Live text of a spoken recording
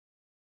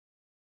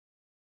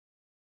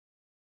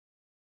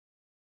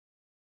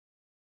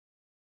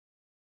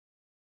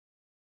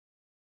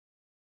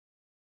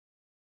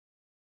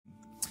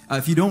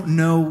If you don't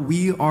know,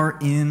 we are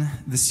in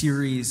the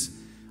series,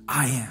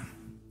 I Am.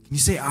 Can you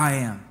say, I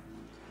am?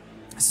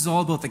 This is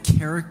all about the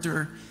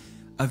character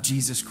of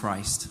Jesus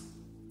Christ.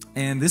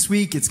 And this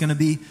week, it's going to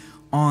be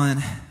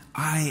on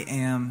I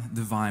Am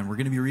the Vine. We're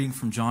going to be reading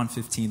from John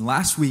 15.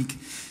 Last week,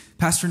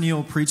 Pastor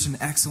Neil preached an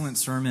excellent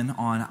sermon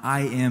on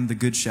I Am the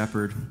Good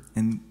Shepherd.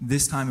 And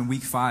this time in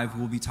week 5,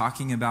 we'll be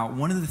talking about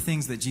one of the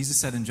things that Jesus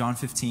said in John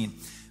 15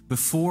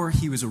 before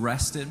he was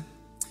arrested,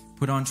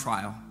 put on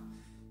trial,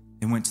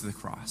 and went to the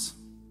cross.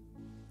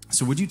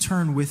 So would you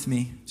turn with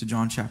me to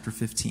John chapter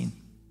 15?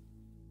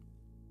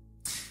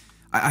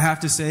 I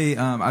have to say,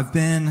 I've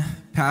been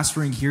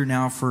pastoring here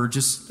now for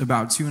just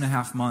about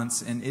 2.5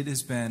 months, and it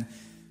has been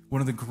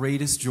one of the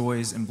greatest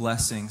joys and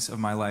blessings of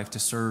my life to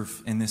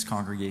serve in this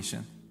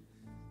congregation.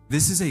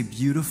 This is a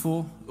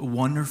beautiful,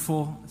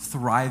 wonderful,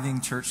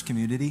 thriving church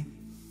community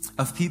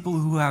of people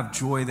who have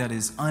joy that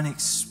is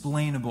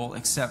unexplainable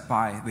except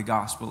by the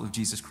gospel of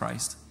Jesus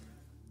Christ.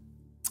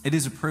 It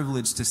is a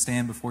privilege to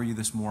stand before you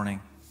this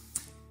morning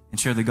and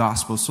share the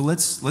gospel. So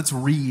let's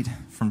read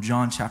from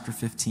John chapter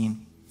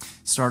 15,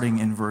 starting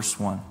in verse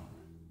 1.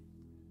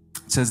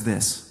 It says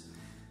this,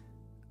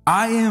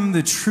 I am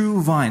the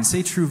true vine.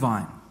 Say true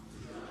vine.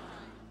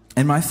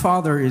 And my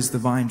Father is the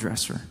vine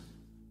dresser.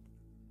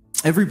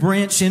 Every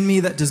branch in me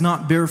that does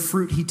not bear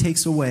fruit, he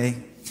takes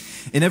away.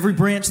 And every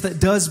branch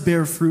that does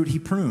bear fruit, he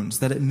prunes,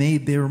 that it may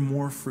bear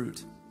more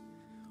fruit.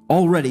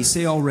 Already,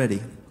 say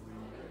already,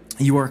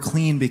 you are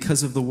clean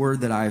because of the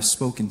word that I have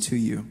spoken to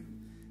you.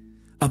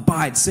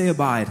 Abide, say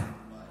abide.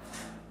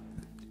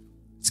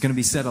 It's going to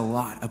be said a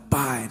lot.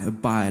 Abide,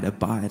 abide,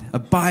 abide.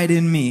 Abide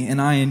in me and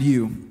I in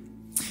you.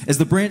 As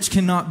the branch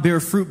cannot bear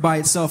fruit by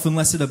itself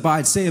unless it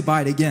abides, say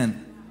abide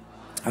again.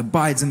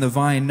 Abides in the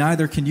vine,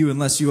 neither can you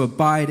unless you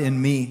abide in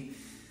me.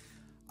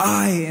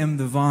 I am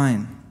the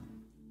vine.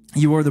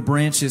 You are the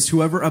branches.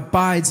 Whoever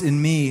abides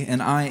in me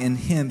and I in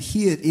him,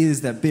 he it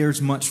is that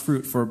bears much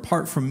fruit, for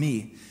apart from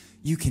me,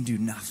 you can do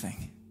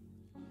nothing.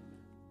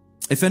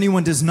 If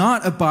anyone does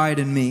not abide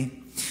in me,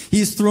 he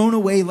is thrown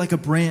away like a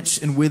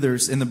branch and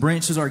withers, and the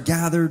branches are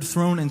gathered,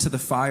 thrown into the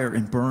fire,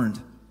 and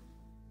burned.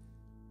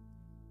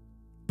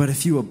 But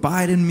if you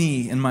abide in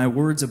me, and my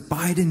words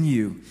abide in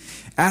you,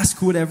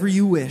 ask whatever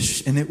you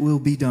wish, and it will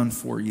be done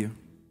for you.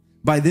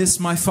 By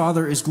this my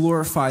Father is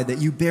glorified, that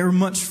you bear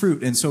much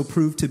fruit, and so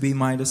prove to be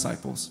my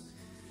disciples.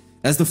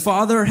 As the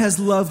Father has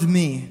loved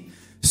me,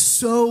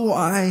 so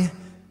I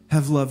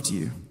have loved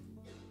you.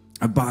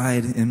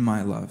 Abide in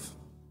my love.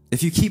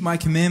 If you keep my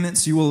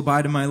commandments, you will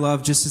abide in my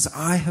love, just as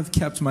I have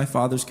kept my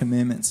Father's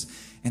commandments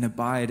and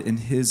abide in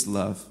his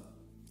love.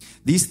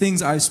 These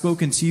things I have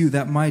spoken to you,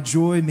 that my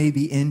joy may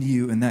be in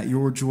you and that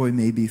your joy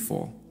may be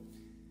full.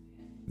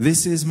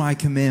 This is my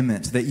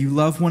commandment, that you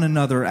love one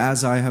another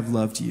as I have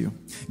loved you.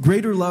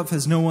 Greater love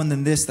has no one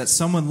than this, that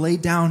someone lay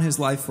down his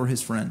life for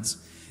his friends.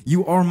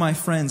 You are my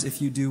friends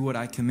if you do what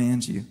I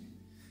command you.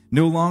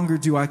 No longer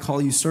do I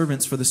call you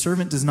servants, for the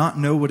servant does not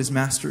know what his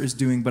master is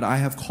doing, but I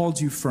have called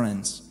you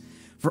friends.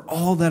 For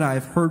all that I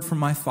have heard from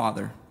my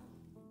Father,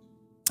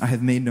 I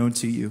have made known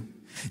to you.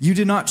 You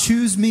did not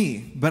choose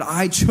me, but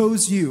I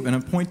chose you and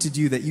appointed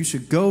you that you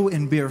should go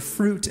and bear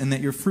fruit, and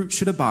that your fruit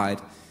should abide,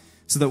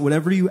 so that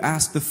whatever you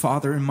ask the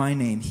Father in my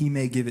name, he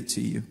may give it to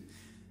you.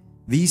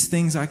 These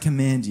things I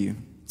command you,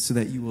 so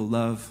that you will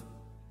love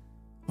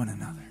one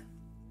another.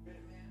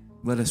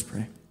 Let us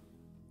pray.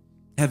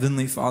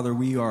 Heavenly Father,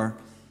 we are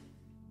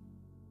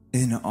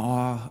in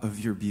awe of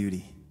your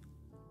beauty.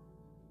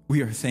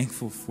 We are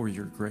thankful for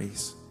your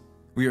grace.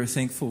 We are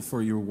thankful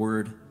for your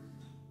word.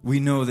 We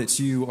know that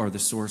you are the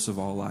source of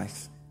all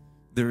life.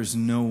 There is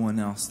no one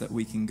else that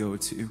we can go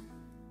to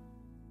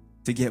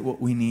get what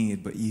we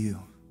need but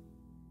you.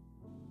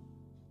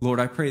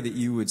 Lord, I pray that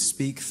you would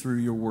speak through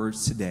your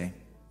words today.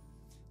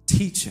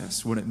 Teach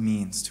us what it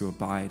means to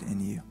abide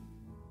in you.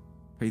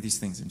 Pray these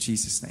things in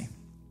Jesus' name.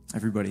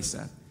 Everybody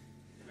said,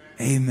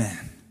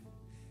 amen.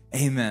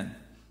 Amen.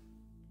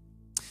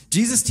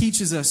 Jesus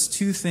teaches us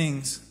two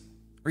things,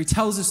 or he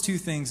tells us two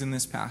things in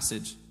this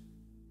passage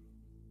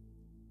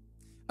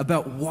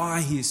about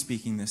why he is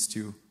speaking this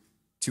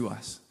to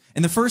us.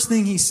 And the first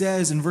thing he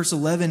says in verse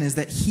 11 is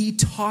that he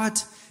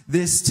taught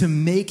this to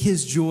make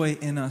his joy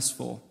in us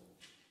full.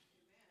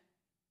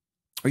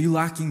 Are you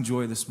lacking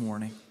joy this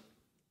morning?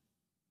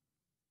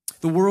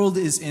 The world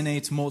is in a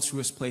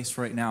tumultuous place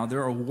right now.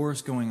 There are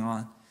wars going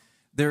on.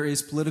 There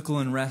is political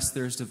unrest.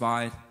 There's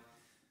divide.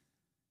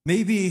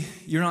 Maybe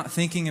you're not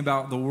thinking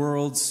about the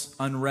world's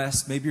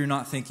unrest. Maybe you're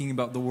not thinking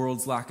about the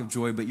world's lack of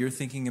joy, but you're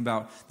thinking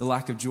about the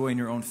lack of joy in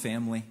your own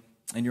family,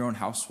 in your own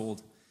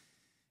household,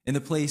 in the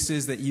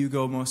places that you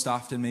go most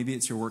often. Maybe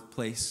it's your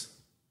workplace.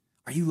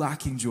 Are you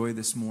lacking joy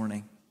this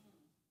morning?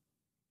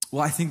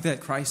 Well, I think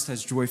that Christ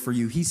has joy for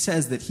you. He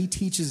says that he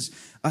teaches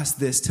us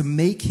this to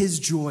make his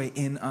joy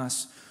in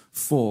us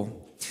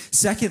full.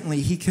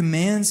 Secondly, he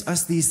commands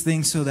us these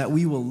things so that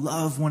we will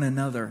love one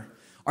another.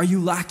 Are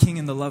you lacking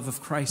in the love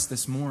of Christ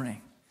this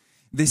morning?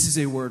 This is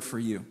a word for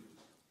you.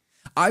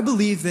 I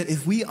believe that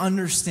if we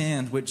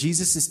understand what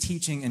Jesus is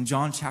teaching in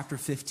John chapter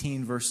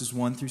 15, verses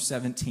 1 through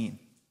 17,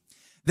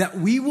 that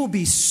we will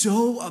be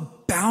so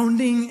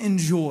abounding in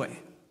joy,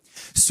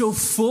 so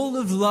full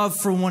of love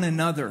for one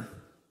another,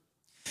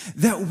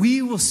 that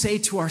we will say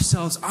to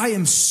ourselves, I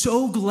am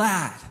so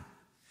glad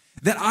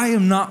that I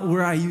am not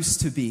where I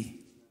used to be.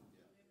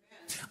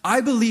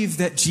 I believe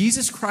that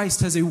Jesus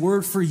Christ has a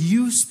word for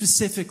you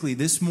specifically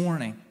this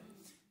morning,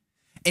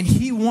 and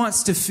he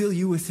wants to fill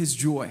you with his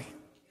joy.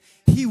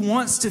 He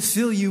wants to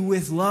fill you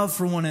with love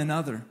for one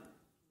another.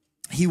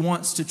 He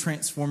wants to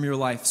transform your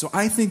life. So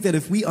I think that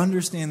if we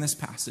understand this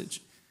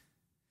passage,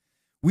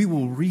 we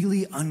will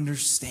really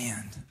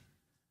understand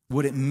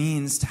what it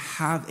means to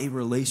have a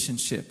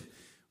relationship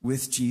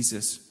with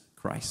Jesus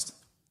Christ.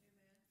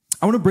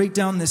 I want to break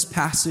down this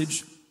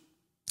passage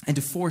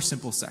into 4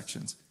 simple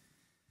sections.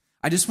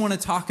 I just want to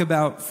talk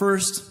about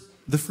first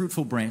the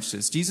fruitful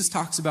branches. Jesus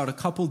talks about a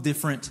couple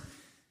different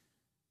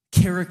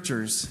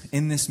characters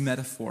in this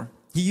metaphor.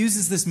 He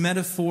uses this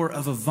metaphor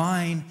of a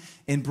vine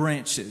and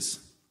branches.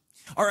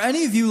 Are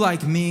any of you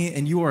like me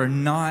and you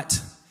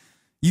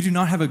do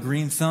not have a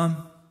green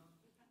thumb?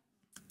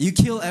 You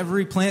kill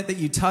every plant that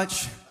you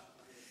touch?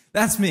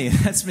 That's me.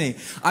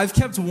 I've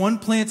kept one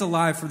plant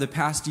alive for the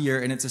past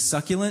year, and it's a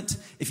succulent.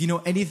 If you know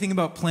anything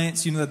about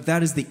plants, you know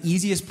that is the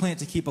easiest plant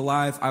to keep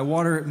alive. I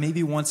water it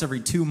maybe once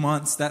every 2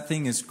 months. That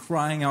thing is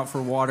crying out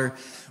for water.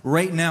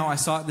 Right now, I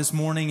saw it this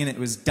morning, and it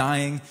was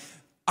dying.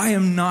 I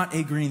am not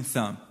a green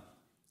thumb,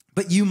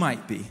 but you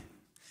might be.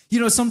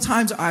 You know,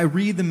 sometimes I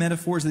read the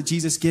metaphors that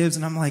Jesus gives,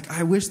 and I'm like,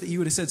 I wish that you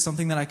would have said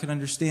something that I could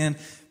understand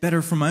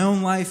better from my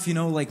own life. You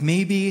know, like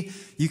maybe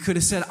you could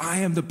have said, I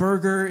am the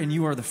burger and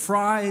you are the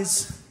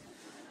fries.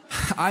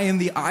 I am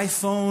the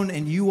iPhone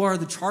and you are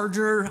the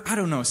charger. I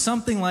don't know,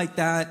 something like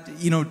that.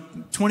 You know,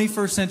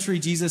 21st century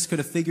Jesus could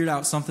have figured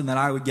out something that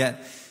I would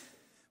get.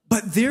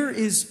 But there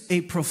is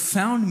a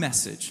profound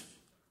message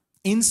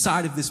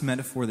inside of this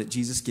metaphor that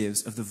Jesus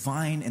gives of the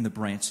vine and the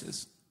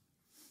branches.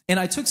 And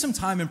I took some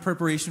time in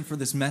preparation for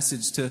this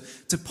message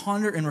to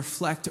ponder and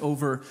reflect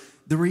over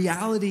the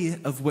reality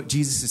of what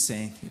Jesus is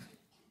saying here.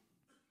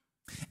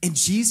 And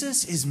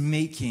Jesus is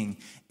making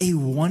a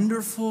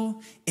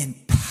wonderful and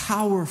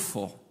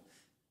powerful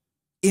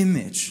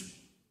image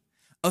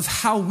of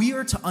how we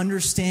are to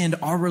understand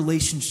our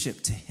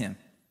relationship to him.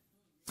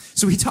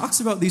 So he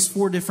talks about these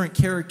 4 different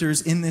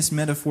characters in this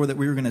metaphor that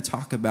we were going to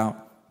talk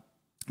about.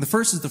 The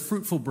first is the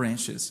fruitful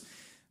branches,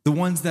 the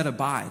ones that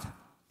abide.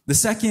 The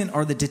second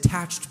are the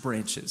detached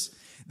branches.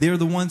 They are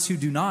the ones who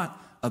do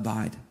not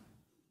abide.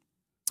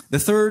 The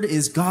third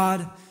is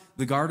God,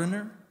 the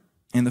gardener.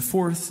 And the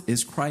fourth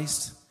is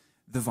Christ,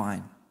 the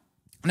vine.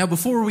 Now,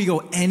 before we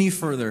go any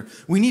further,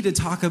 we need to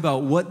talk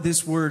about what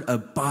this word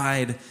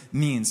abide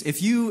means.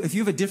 If you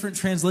have a different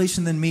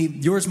translation than me,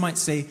 yours might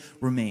say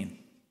remain.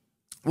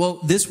 Well,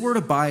 this word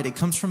abide, it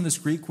comes from this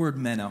Greek word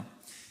meno.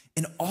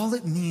 And all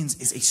it means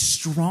is a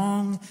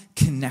strong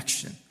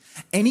connection.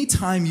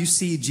 Anytime you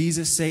see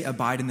Jesus say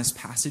abide in this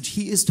passage,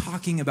 he is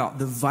talking about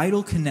the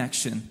vital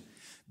connection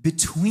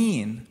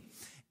between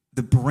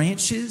the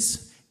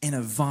branches and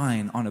a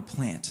vine on a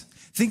plant.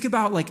 Think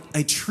about like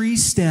a tree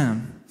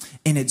stem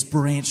and its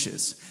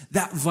branches,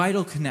 that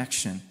vital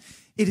connection.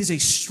 It is a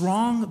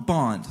strong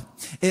bond.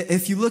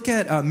 If you look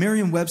at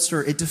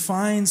Merriam-Webster, it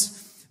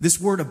defines this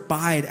word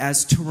abide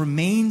as to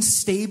remain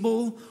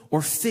stable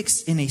or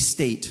fixed in a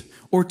state,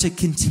 or to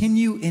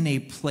continue in a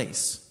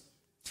place.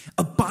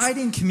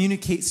 Abiding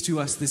communicates to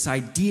us this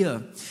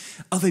idea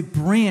of a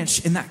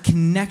branch and that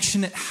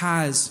connection it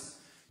has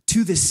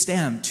to the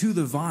stem, to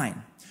the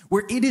vine,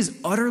 where it is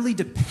utterly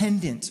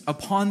dependent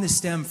upon the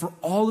stem for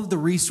all of the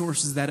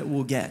resources that it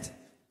will get.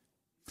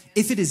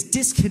 If it is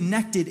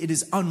disconnected, it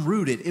is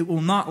unrooted. It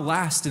will not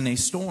last in a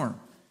storm.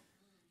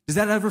 Does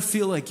that ever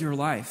feel like your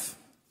life?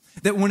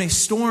 That when a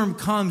storm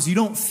comes, you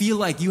don't feel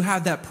like you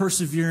have that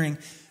persevering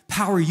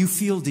power. You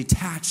feel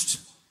detached.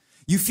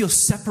 You feel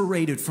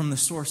separated from the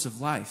source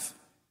of life.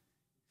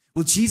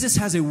 Well, Jesus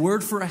has a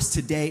word for us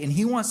today, and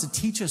he wants to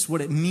teach us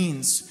what it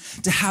means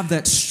to have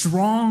that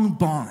strong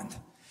bond,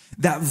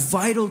 that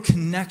vital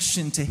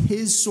connection to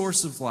his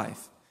source of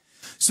life,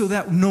 so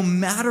that no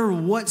matter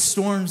what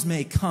storms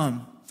may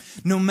come,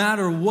 no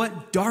matter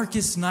what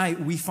darkest night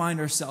we find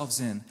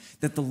ourselves in,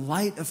 that the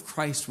light of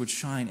Christ would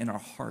shine in our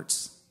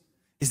hearts.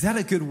 Is that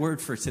a good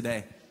word for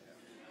today?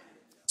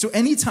 So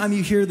anytime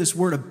you hear this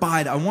word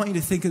abide, I want you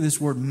to think of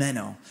this word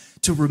meno,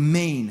 to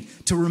remain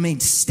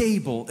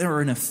stable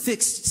or in a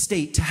fixed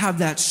state, to have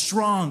that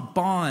strong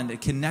bond, a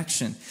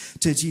connection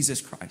to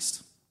Jesus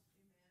Christ.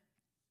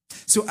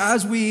 So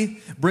as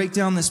we break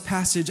down this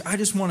passage, I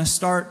just want to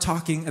start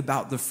talking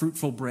about the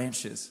fruitful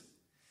branches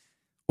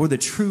or the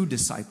true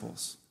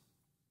disciples.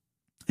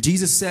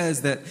 Jesus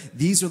says that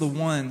these are the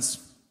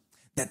ones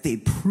that they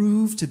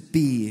prove to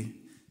be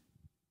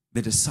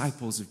the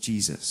disciples of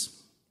Jesus.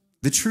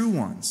 The true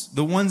ones,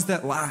 the ones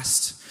that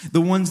last, the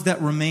ones that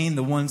remain,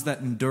 the ones that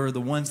endure, the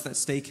ones that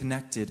stay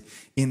connected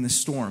in the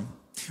storm.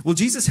 Well,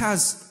 Jesus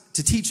has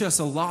to teach us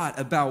a lot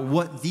about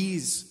what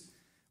these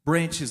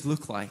branches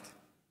look like.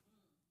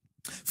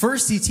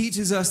 First, he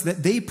teaches us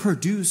that they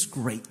produce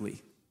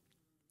greatly.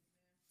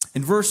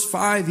 In verse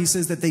 5, he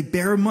says that they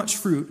bear much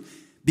fruit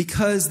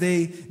because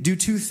they do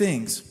two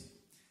things.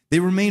 They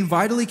remain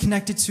vitally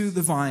connected to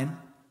the vine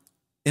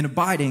and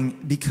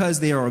abiding because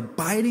they are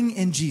abiding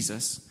in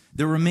Jesus.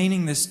 They're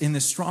remaining in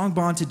this strong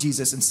bond to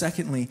Jesus. And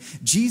secondly,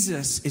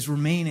 Jesus is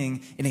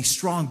remaining in a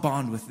strong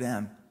bond with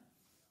them.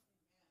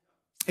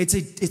 It's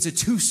a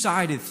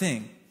two-sided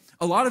thing.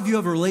 A lot of you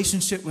have a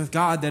relationship with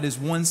God that is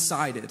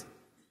one-sided.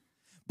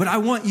 But I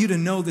want you to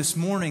know this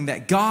morning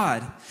that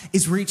God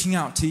is reaching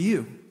out to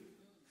you.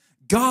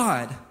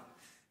 God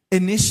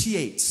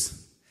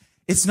initiates.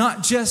 It's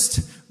not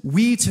just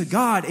we to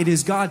God, it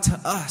is God to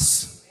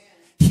us.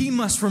 He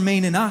must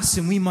remain in us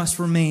and we must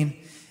remain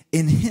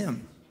in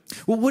him.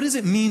 Well, what does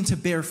it mean to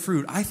bear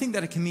fruit? I think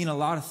that it can mean a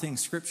lot of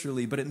things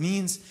scripturally, but it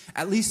means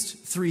at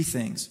least three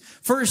things.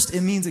 First,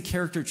 it means a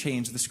character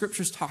change. The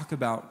scriptures talk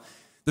about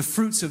the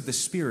fruits of the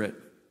Spirit: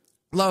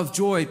 love,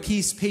 joy,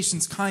 peace,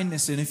 patience,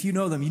 kindness, and if you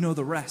know them, you know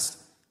the rest.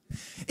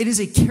 It is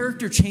a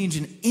character change,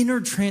 an inner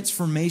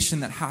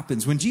transformation that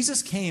happens. When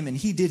Jesus came and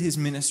he did his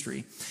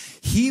ministry,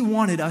 he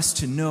wanted us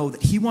to know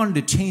that he wanted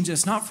to change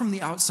us, not from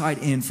the outside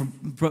in,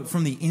 but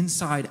from the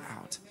inside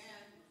out.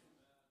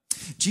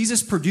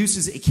 Jesus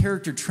produces a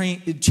character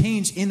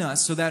change in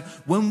us so that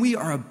when we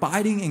are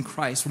abiding in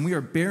Christ, when we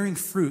are bearing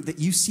fruit, that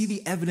you see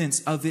the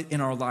evidence of it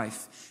in our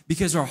life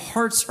because our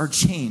hearts are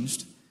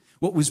changed.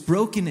 What was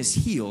broken is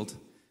healed.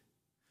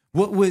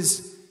 What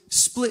was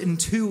split in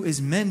two is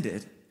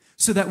mended.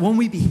 So that when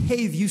we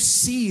behave, you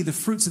see the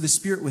fruits of the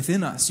Spirit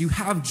within us. You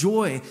have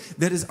joy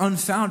that is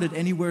unfounded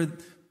anywhere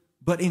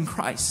but in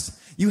Christ.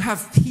 You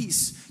have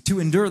peace to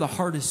endure the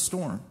hardest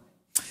storm.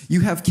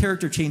 You have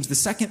character change. The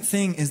second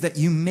thing is that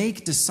you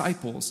make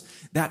disciples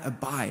that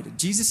abide.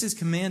 Jesus'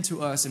 command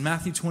to us in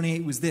Matthew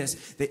 28 was this,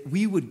 that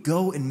we would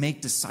go and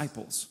make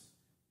disciples.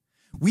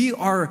 We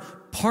are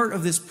part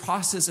of this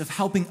process of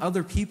helping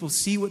other people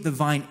see what the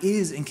vine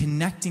is and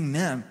connecting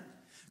them.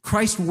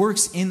 Christ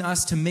works in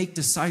us to make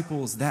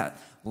disciples that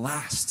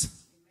last,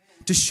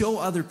 to show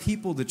other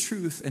people the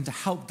truth and to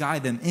help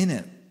guide them in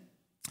it.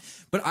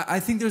 But I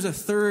think there's a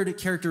third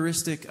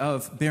characteristic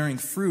of bearing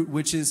fruit,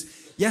 which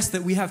is, yes,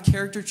 that we have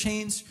character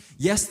change.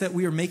 Yes, that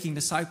we are making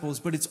disciples,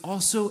 but it's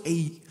also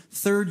a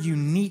third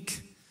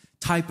unique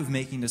type of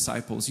making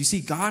disciples. You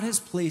see, God has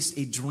placed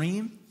a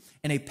dream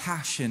and a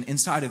passion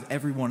inside of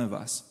every one of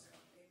us.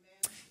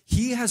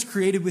 He has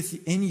created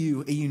within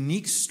you a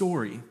unique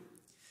story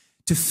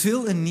to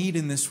fill a need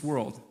in this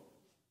world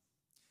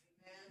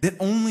that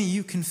only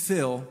you can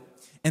fill,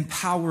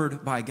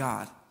 empowered by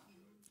God.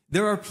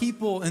 There are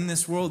people in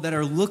this world that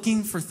are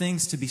looking for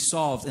things to be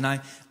solved. And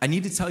I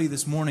need to tell you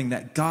this morning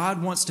that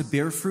God wants to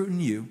bear fruit in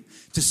you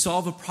to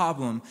solve a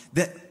problem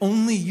that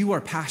only you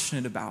are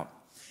passionate about.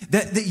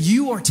 That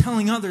you are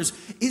telling others,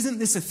 isn't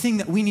this a thing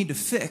that we need to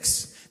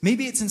fix?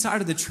 Maybe it's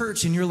inside of the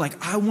church and you're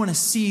like, I want to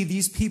see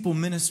these people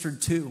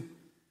ministered to.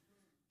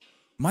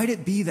 Might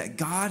it be that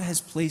God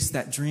has placed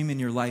that dream in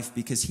your life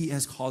because he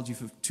has called you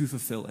to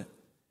fulfill it?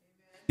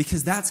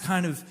 Because that's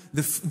kind of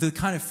the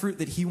kind of fruit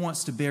that he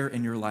wants to bear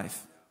in your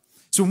life.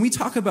 So when we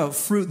talk about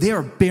fruit, they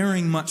are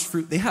bearing much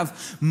fruit. They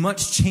have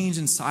much change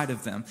inside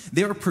of them.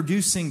 They are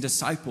producing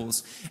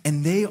disciples,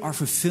 and they are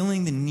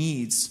fulfilling the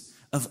needs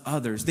of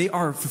others. They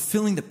are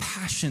fulfilling the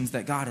passions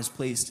that God has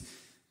placed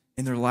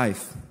in their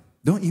life.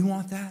 Don't you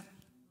want that?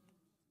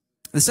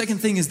 The second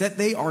thing is that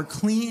they are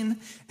clean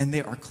and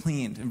they are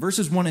cleaned. In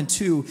verses 1 and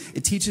 2,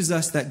 it teaches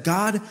us that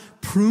God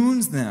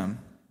prunes them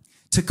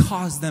to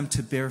cause them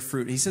to bear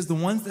fruit. He says the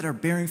ones that are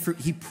bearing fruit,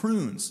 he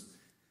prunes.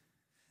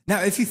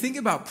 Now, if you think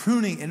about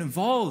pruning, it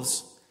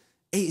involves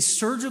a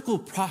surgical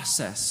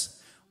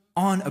process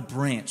on a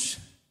branch.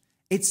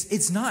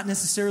 It's not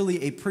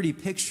necessarily a pretty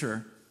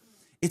picture.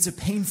 It's a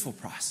painful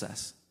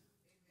process.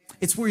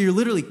 It's where you're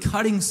literally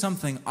cutting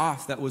something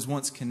off that was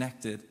once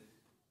connected.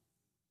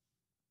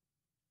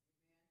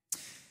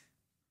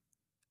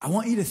 I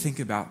want you to think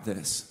about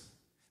this,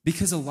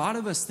 because a lot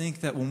of us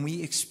think that when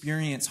we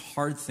experience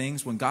hard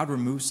things, when God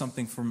removes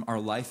something from our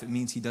life, it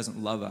means he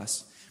doesn't love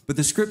us. But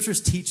the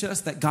scriptures teach us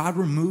that God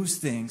removes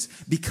things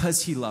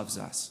because he loves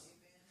us.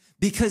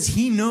 Because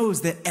he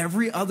knows that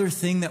every other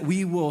thing that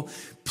we will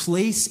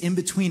place in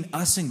between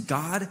us and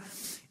God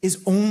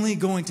is only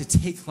going to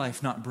take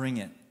life, not bring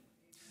it.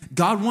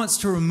 God wants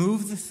to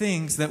remove the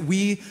things that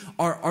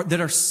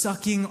that are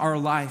sucking our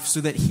life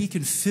so that he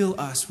can fill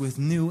us with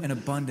new and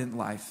abundant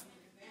life.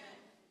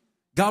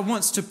 God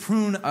wants to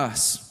prune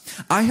us.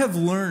 I have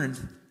learned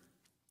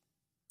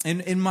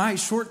in my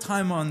short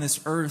time on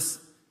this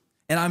earth,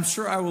 and I'm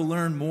sure I will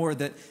learn more,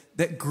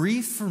 that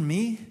grief for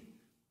me,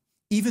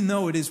 even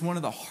though it is one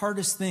of the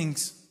hardest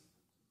things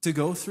to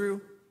go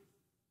through,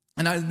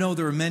 and I know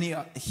there are many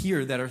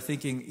here that are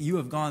thinking, you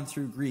have gone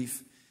through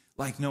grief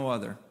like no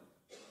other.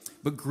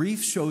 But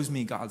grief shows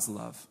me God's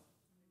love.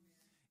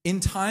 In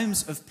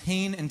times of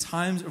pain, in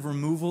times of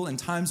removal, in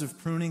times of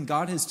pruning,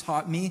 God has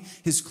taught me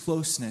his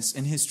closeness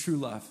and his true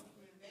love.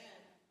 Amen.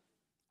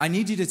 I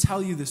need to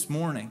tell you this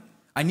morning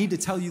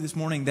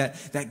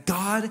that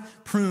God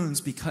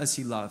prunes because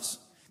he loves.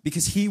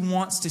 Because he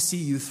wants to see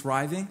you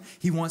thriving.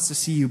 He wants to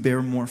see you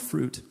bear more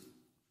fruit.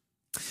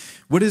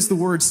 What does the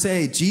word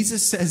say?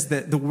 Jesus says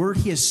that the word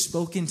he has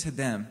spoken to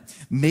them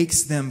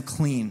makes them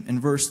clean. In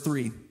verse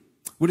 3,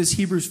 what does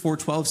Hebrews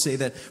 4:12 say?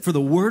 That for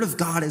the word of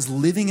God is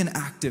living and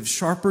active,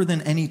 sharper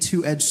than any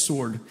two-edged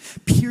sword,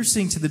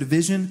 piercing to the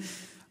division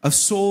of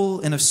soul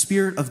and of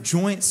spirit, of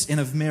joints and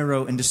of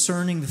marrow, and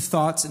discerning the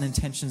thoughts and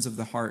intentions of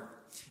the heart.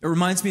 It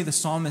reminds me of the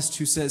psalmist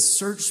who says,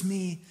 search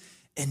me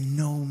and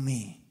know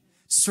me.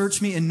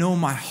 Search me and know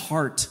my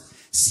heart.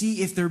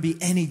 See if there be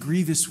any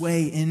grievous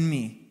way in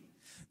me.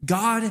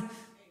 God,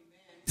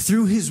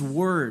 through his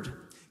word,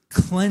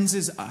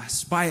 cleanses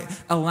us by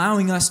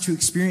allowing us to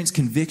experience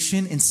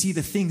conviction and see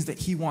the things that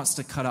he wants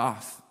to cut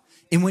off.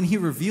 And when he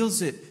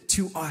reveals it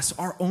to us,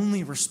 our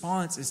only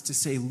response is to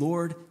say,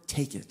 Lord,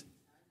 take it.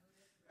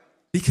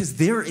 Because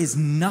there is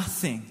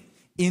nothing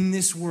in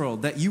this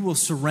world that you will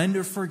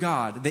surrender for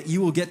God, that you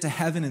will get to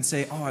heaven and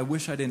say, oh, I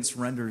wish I didn't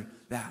surrender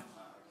that.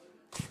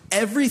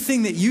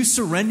 Everything that you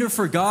surrender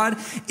for God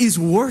is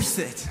worth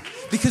it.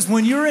 Because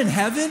when you're in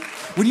heaven,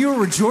 when you're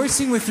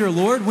rejoicing with your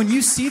Lord, when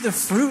you see the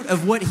fruit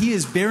of what he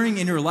is bearing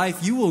in your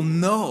life, you will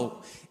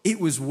know it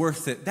was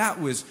worth it.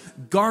 That was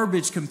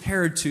garbage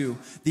compared to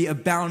the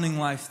abounding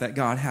life that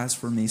God has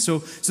for me. So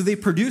they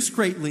produce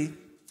greatly.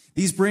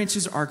 These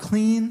branches are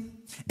clean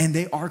and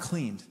they are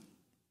cleaned.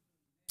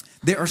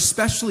 They are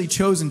specially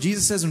chosen.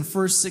 Jesus says in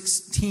verse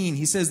 16,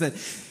 he says that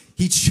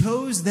he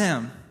chose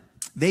them.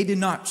 They did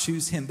not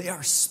choose him. They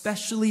are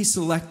specially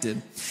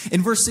selected.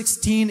 In verse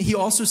 16, he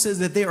also says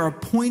that they are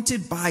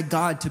appointed by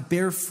God to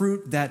bear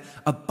fruit that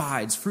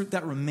abides, fruit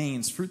that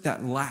remains, fruit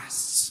that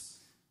lasts.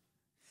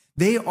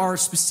 They are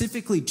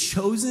specifically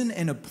chosen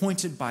and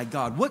appointed by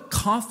God. What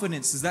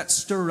confidence does that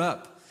stir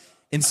up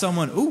in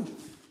someone? Ooh,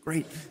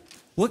 great.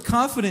 What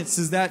confidence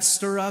does that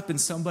stir up in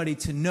somebody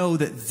to know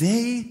that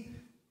they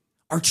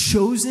are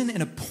chosen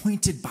and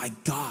appointed by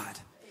God?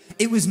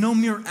 It was no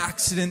mere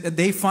accident that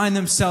they find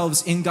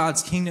themselves in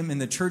God's kingdom in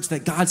the church,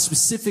 that God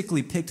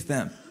specifically picked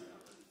them.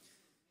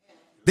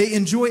 They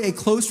enjoy a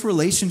close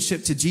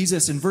relationship to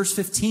Jesus. In verse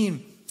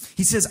 15,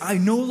 he says, I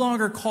no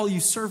longer call you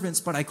servants,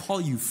 but I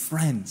call you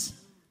friends.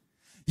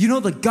 You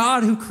know, the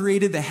God who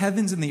created the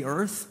heavens and the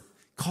earth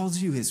calls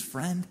you his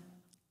friend.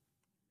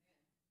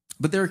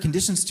 But there are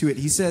conditions to it.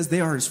 He says they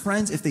are his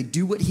friends if they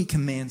do what he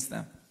commands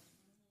them.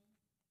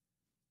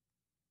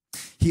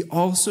 He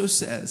also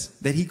says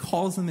that he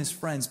calls them his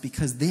friends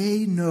because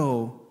they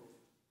know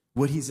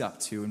what he's up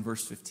to in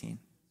verse 15.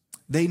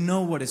 They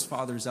know what his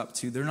Father's up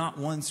to. They're not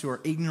ones who are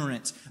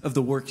ignorant of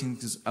the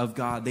workings of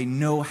God. They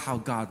know how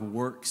God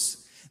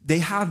works. They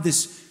have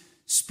this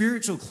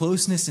spiritual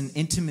closeness and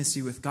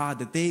intimacy with God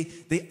that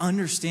they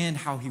understand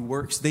how he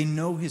works. They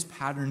know his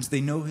patterns.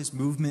 They know his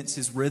movements,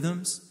 his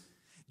rhythms.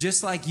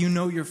 Just like you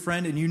know your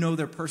friend and you know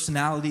their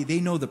personality, they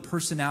know the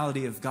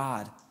personality of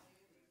God.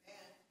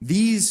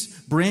 These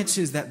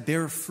branches that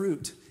bear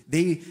fruit,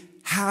 they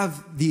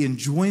have the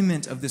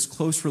enjoyment of this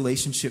close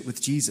relationship with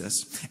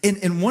Jesus.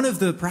 And one of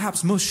the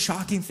perhaps most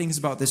shocking things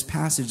about this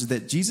passage is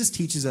that Jesus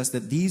teaches us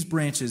that these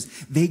branches,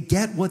 they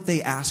get what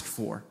they ask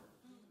for.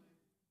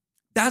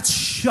 That's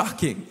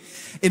shocking.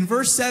 In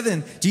verse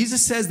 7,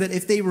 Jesus says that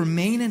if they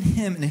remain in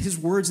him and his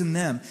words in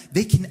them,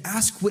 they can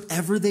ask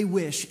whatever they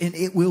wish and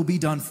it will be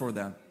done for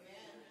them.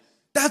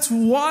 That's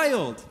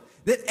wild.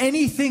 That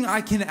anything I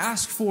can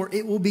ask for,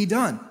 it will be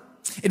done.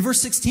 In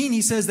verse 16,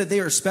 he says that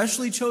they are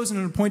specially chosen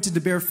and appointed to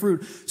bear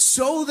fruit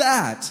so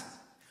that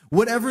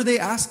whatever they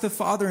ask the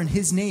Father in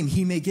his name,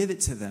 he may give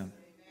it to them.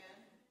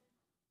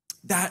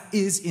 That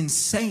is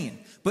insane.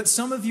 But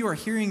some of you are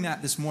hearing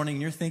that this morning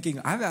and you're thinking,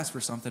 I've asked for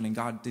something and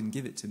God didn't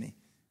give it to me.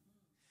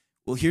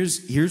 Well,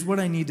 here's what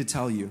I need to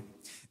tell you.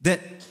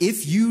 That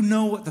if you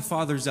know what the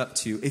Father's up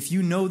to, if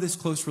you know this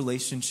close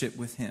relationship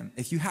with him,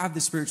 if you have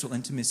the spiritual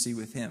intimacy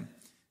with him,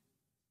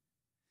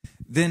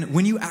 then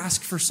when you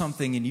ask for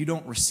something and you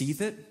don't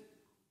receive it,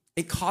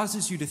 it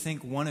causes you to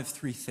think one of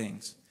three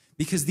things.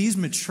 Because these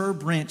mature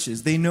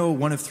branches, they know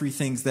one of three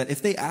things, that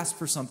if they ask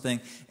for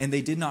something and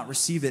they did not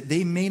receive it,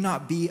 they may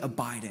not be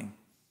abiding.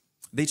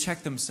 They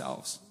check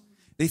themselves.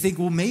 They think,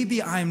 well,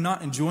 maybe I'm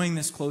not enjoying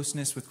this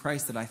closeness with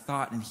Christ that I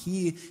thought, and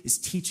he is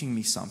teaching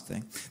me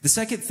something. The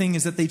second thing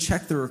is that they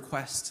check their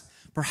request.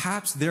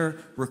 Perhaps their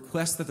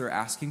request that they're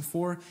asking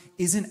for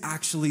isn't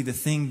actually the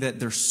thing that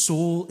their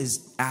soul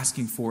is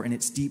asking for in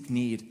its deep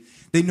need.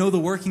 They know the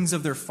workings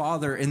of their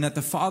Father and that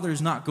the Father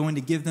is not going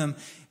to give them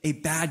a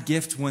bad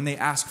gift when they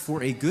ask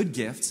for a good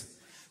gift.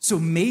 So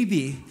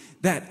maybe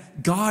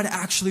that God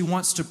actually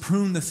wants to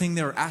prune the thing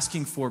they're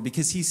asking for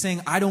because he's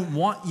saying, I don't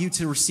want you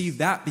to receive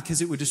that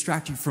because it would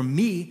distract you from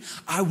me.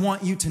 I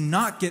want you to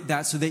not get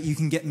that so that you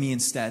can get me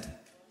instead.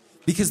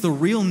 Because the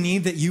real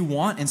need that you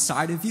want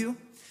inside of you,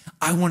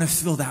 I want to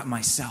fill that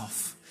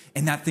myself,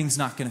 and that thing's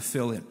not going to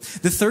fill it.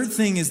 The third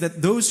thing is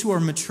that those who are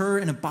mature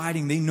and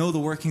abiding, they know the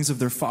workings of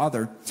their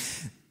Father.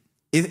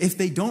 If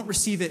they don't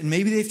receive it, and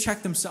maybe they've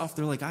checked themselves,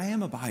 they're like, I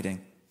am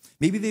abiding.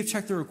 Maybe they've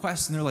checked their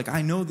requests, and they're like,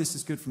 I know this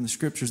is good from the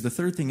scriptures. The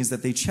third thing is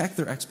that they check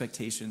their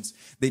expectations.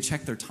 They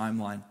check their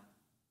timeline.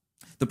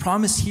 The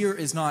promise here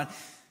is not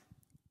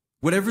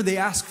whatever they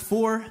ask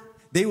for,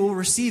 they will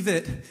receive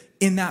it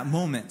in that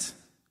moment.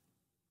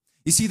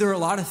 You see, there are a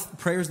lot of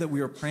prayers that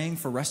we are praying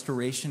for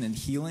restoration and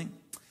healing,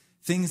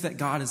 things that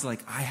God is like,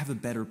 I have a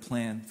better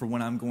plan for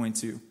when I'm going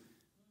to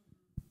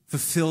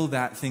fulfill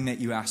that thing that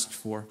you asked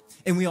for.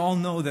 And we all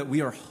know that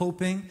we are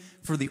hoping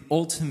for the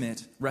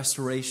ultimate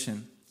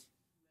restoration.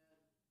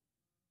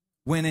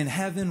 When in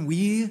heaven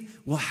we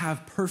will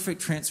have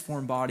perfect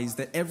transformed bodies,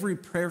 that every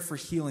prayer for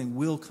healing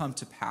will come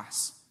to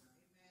pass.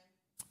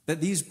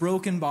 That these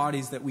broken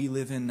bodies that we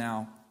live in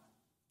now,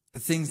 the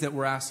things that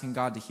we're asking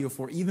God to heal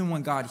for, even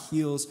when God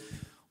heals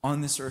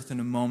on this earth in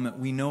a moment,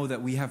 we know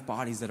that we have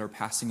bodies that are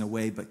passing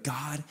away, but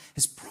God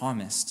has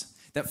promised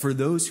that for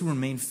those who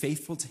remain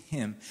faithful to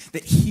him,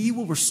 that he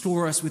will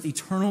restore us with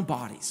eternal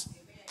bodies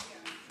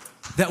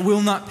that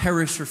will not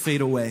perish or fade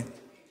away.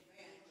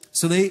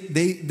 So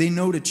they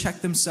know to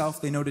check themselves,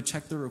 they know to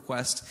check their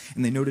request,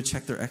 and they know to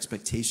check their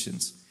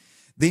expectations.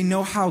 They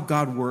know how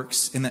God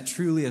works, and that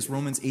truly, as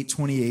Romans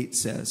 8:28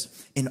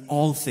 says, in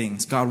all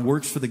things, God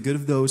works for the good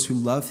of those who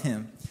love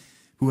him,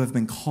 who have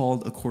been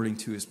called according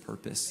to his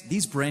purpose.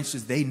 These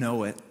branches, they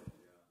know it.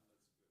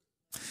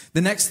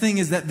 The next thing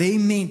is that they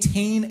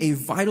maintain a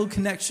vital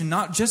connection,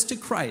 not just to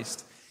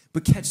Christ,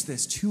 but catch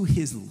this, to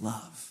his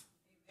love.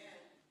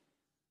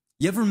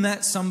 You ever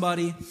met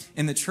somebody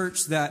in the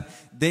church that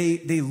they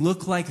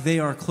look like they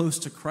are close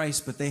to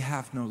Christ, but they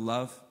have no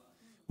love?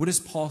 What does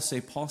Paul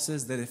say? Paul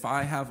says that if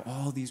I have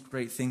all these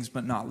great things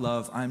but not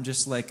love, I'm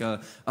just like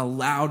a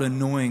loud,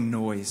 annoying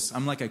noise.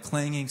 I'm like a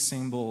clanging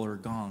cymbal or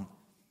gong.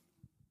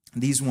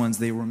 These ones,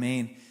 they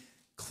remain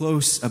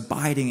close,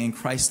 abiding in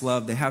Christ's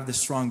love. They have this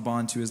strong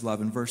bond to his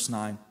love. In verse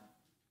 9,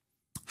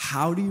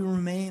 how do you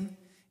remain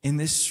in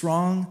this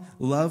strong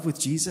love with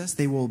Jesus?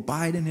 They will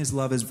abide in his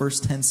love, as verse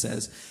 10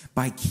 says,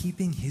 by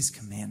keeping his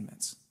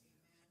commandments.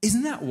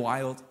 Isn't that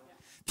wild?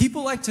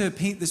 People like to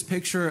paint this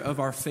picture of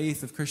our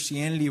faith, of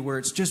Christianity, where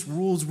it's just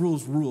rules,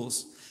 rules,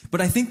 rules.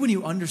 But I think when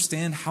you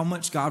understand how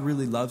much God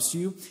really loves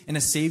you and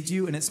has saved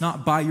you, and it's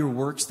not by your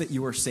works that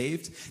you are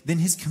saved, then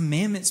his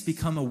commandments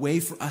become a way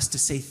for us to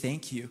say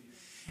thank you.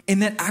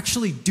 And that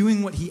actually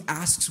doing what he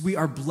asks, we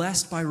are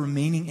blessed by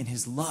remaining in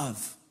his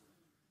love.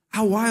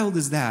 How wild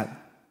is that?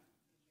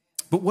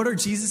 But what are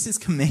Jesus'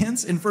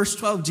 commands? In verse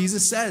 12,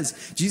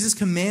 Jesus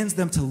commands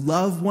them to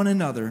love one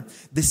another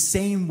the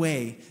same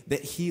way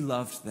that he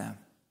loved them.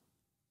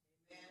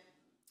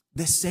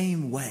 The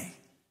same way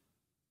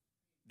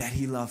that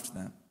he loved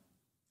them.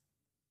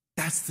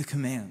 That's the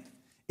command,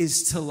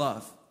 is to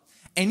love.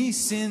 Any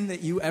sin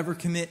that you ever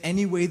commit,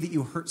 any way that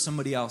you hurt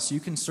somebody else, you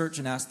can search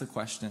and ask the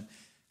question,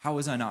 how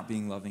is I not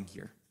being loving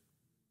here?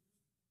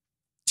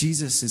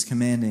 Jesus is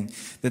commanding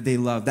that they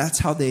love. That's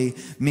how they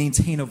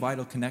maintain a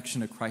vital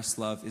connection to Christ's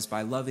love, is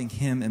by loving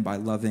him and by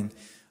loving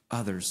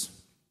others.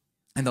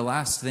 And the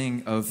last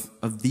thing of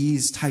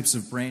these types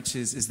of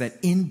branches is that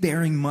in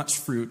bearing much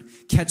fruit,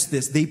 catch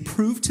this, they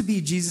prove to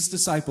be Jesus'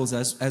 disciples,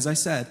 as I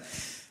said.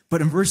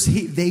 But in verse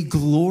 8, they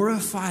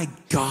glorify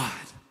God.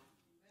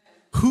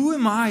 Who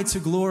am I to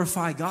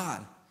glorify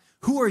God?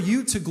 Who are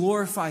you to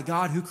glorify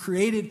God who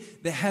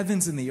created the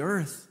heavens and the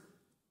earth?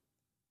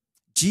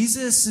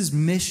 Jesus'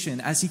 mission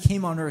as he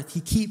came on earth,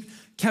 he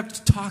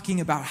kept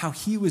talking about how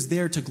he was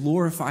there to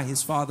glorify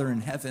his Father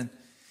in heaven.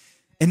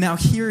 And now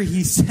here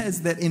he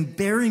says that in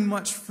bearing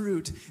much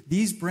fruit,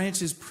 these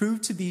branches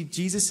prove to be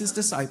Jesus'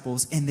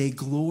 disciples and they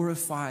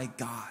glorify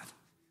God.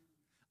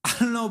 I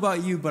don't know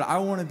about you, but I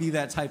want to be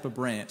that type of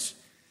branch.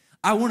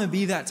 I want to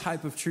be that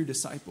type of true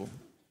disciple.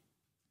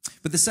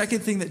 But the second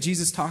thing that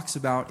Jesus talks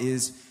about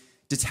is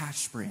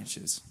detached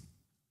branches.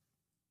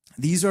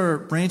 These are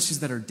branches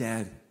that are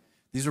dead.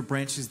 These are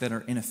branches that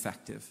are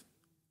ineffective.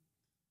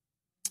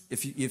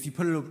 If you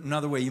put it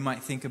another way, you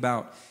might think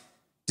about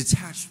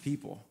detached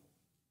people,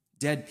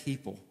 dead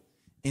people,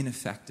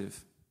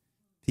 ineffective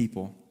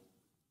people.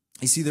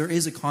 You see, there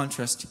is a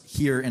contrast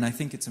here, and I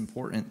think it's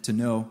important to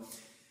know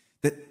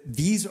that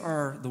these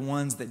are the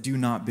ones that do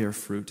not bear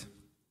fruit.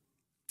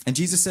 And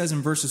Jesus says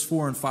in verses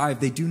 4 and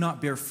 5, they do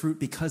not bear fruit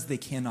because they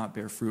cannot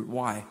bear fruit.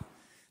 Why?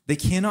 They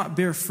cannot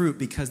bear fruit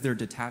because they're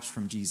detached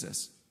from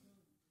Jesus.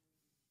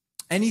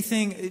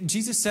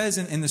 Jesus says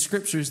in the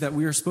scriptures that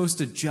we are supposed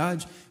to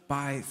judge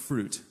by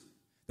fruit,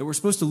 that we're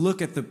supposed to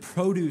look at the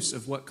produce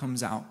of what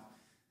comes out.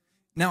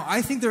 Now,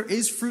 I think there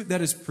is fruit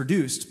that is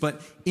produced,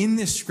 but in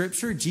this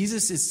scripture,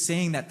 Jesus is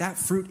saying that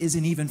fruit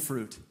isn't even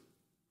fruit.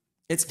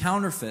 It's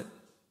counterfeit.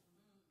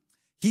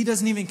 He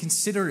doesn't even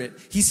consider it.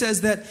 He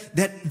says that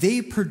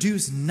they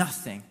produce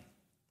nothing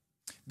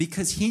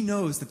because he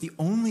knows that the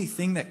only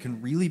thing that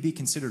can really be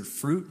considered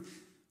fruit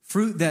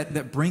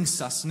that brings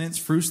sustenance,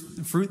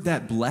 fruit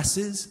that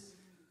blesses,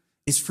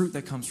 is fruit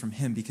that comes from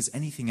him, because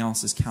anything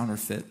else is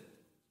counterfeit.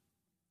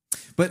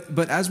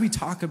 But as we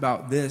talk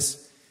about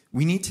this,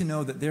 we need to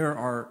know that there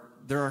are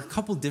a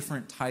couple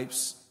different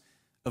types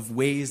of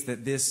ways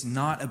that this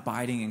not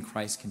abiding in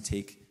Christ can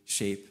take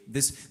shape.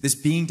 This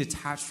being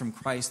detached from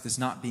Christ, this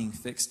not being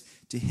fixed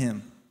to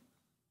him.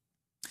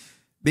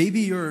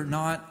 Maybe you're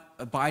not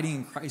abiding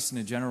in Christ in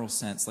a general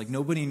sense. Like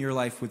nobody in your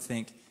life would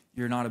think,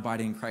 you're not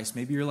abiding in Christ.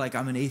 Maybe you're like,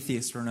 I'm an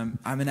atheist, or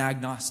I'm an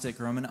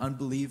agnostic, or I'm an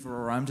unbeliever,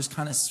 or I'm just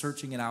kind of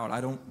searching it out. I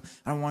don't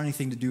want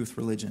anything to do with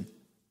religion.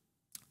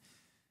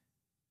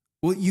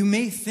 Well, you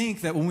may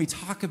think that when we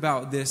talk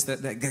about this,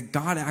 that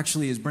God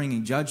actually is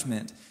bringing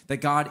judgment, that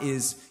God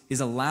is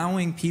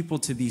allowing people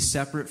to be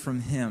separate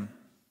from him,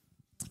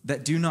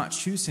 that do not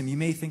choose him. You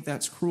may think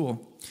that's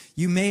cruel.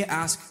 You may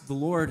ask the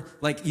Lord,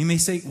 like you may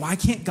say, why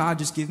can't God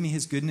just give me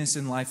his goodness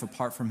in life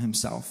apart from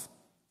himself?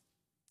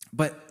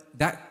 But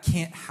that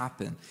can't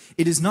happen.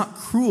 It is not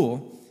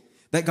cruel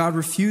that God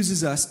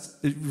refuses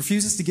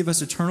to give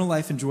us eternal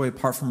life and joy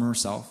apart from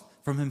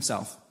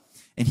himself.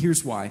 And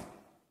here's why.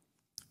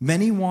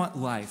 Many want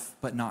life,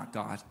 but not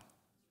God.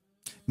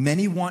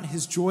 Many want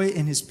his joy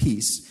and his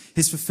peace,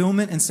 his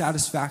fulfillment and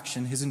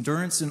satisfaction, his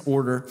endurance and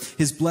order,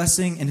 his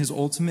blessing and his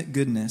ultimate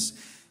goodness,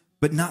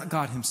 but not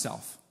God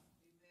himself.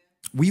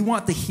 We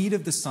want the heat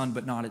of the sun,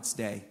 but not its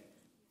day.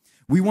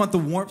 We want the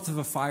warmth of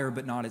a fire,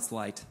 but not its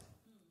light.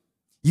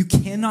 You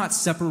cannot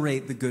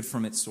separate the good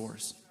from its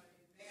source.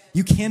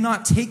 You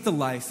cannot take the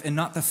life and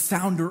not the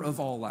founder of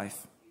all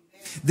life.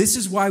 This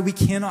is why we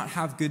cannot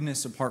have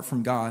goodness apart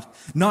from God.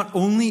 Not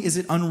only is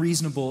it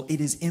unreasonable, it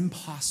is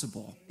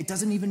impossible. It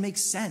doesn't even make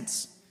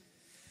sense.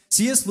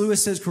 C.S.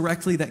 Lewis says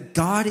correctly that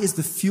God is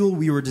the fuel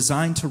we were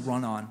designed to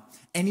run on.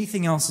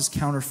 Anything else is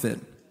counterfeit.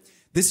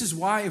 This is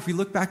why, if we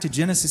look back to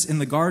Genesis in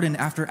the garden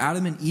after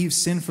Adam and Eve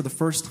sinned for the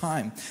first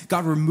time,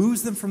 God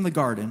removes them from the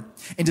garden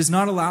and does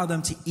not allow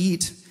them to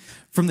eat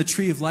from the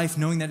tree of life,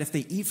 knowing that if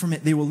they eat from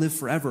it, they will live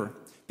forever.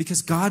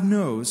 Because God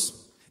knows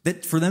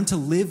that for them to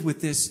live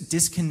with this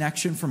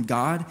disconnection from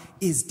God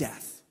is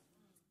death.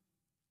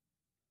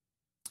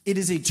 It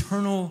is an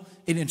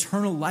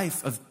eternal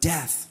life of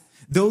death.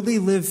 Though they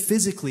live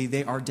physically,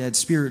 they are dead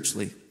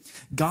spiritually.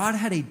 God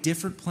had a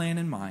different plan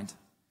in mind,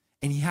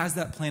 and he has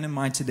that plan in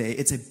mind today.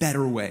 It's a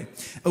better way.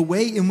 A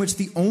way in which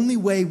the only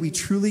way we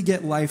truly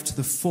get life to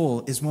the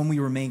full is when we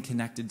remain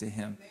connected to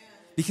him.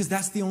 Because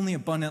that's the only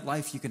abundant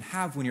life you can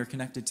have when you're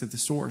connected to the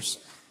source.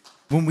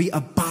 When we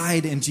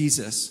abide in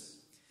Jesus.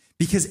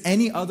 Because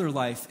any other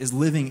life is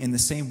living in the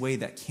same way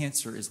that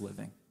cancer is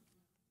living.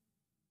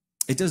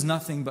 It does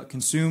nothing but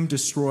consume,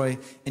 destroy,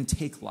 and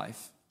take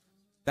life.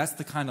 That's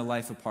the kind of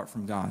life apart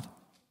from God.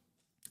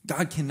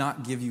 God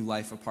cannot give you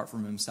life apart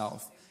from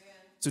himself.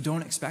 So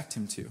don't expect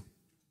him to.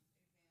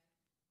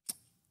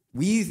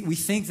 We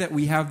think that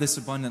we have this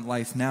abundant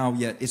life now,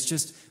 yet it's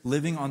just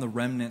living on the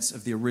remnants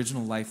of the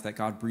original life that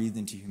God breathed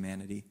into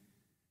humanity.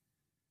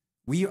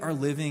 We are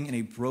living in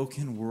a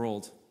broken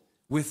world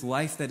with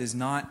life that is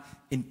not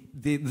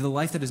the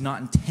life that is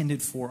not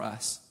intended for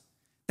us.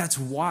 That's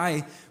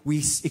why we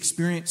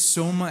experience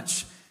so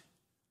much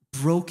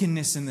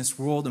brokenness in this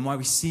world and why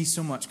we see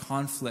so much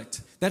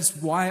conflict. That's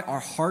why our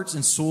hearts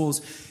and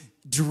souls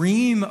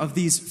dream of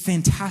these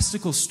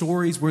fantastical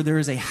stories where there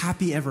is a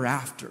happy ever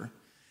after,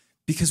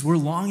 because we're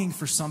longing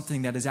for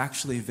something that is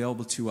actually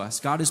available to us.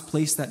 God has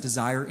placed that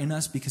desire in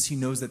us because he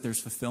knows that there's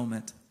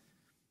fulfillment.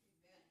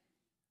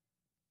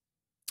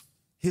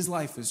 His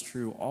life is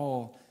true.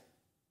 All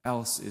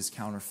else is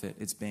counterfeit.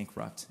 It's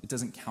bankrupt. It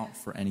doesn't count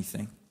for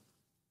anything.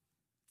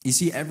 You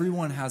see,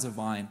 everyone has a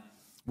vine,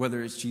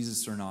 whether it's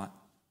Jesus or not.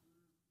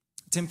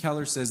 Tim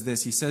Keller says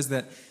this. He says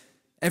that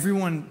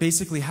everyone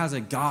basically has a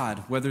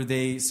God, whether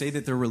they say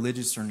that they're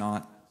religious or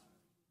not.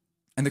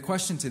 And the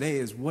question today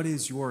is, what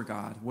is your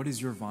God? What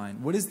is your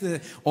vine? What is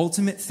the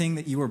ultimate thing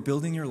that you are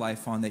building your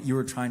life on, that you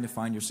are trying to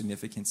find your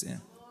significance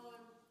in?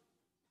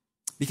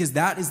 Because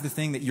that is the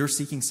thing that you're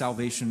seeking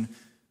salvation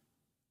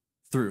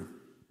through.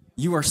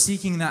 You are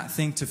seeking that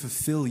thing to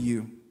fulfill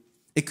you.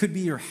 It could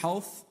be your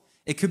health.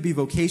 It could be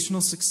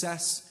vocational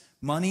success,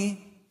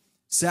 money,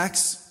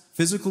 sex,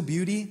 physical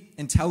beauty,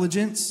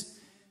 intelligence,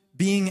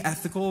 being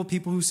ethical,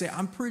 people who say,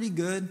 I'm pretty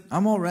good,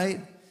 I'm all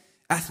right.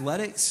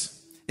 Athletics.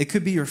 It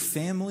could be your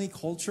family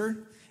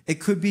culture. It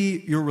could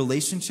be your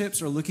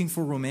relationships or looking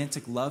for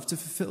romantic love to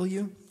fulfill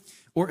you.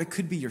 Or it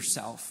could be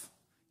yourself,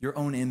 your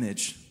own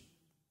image.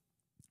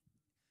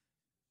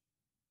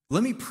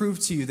 Let me prove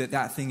to you that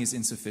that thing is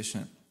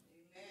insufficient.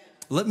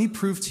 Let me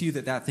prove to you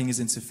that that thing is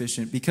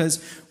insufficient,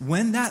 because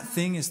when that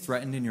thing is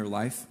threatened in your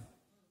life,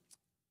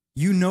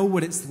 you know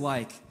what it's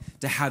like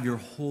to have your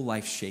whole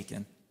life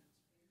shaken.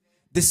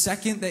 The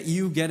second that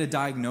you get a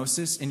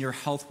diagnosis and your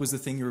health was the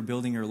thing you were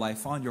building your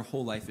life on, your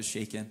whole life is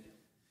shaken.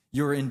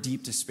 You're in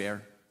deep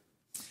despair.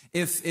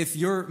 If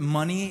your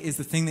money is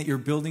the thing that you're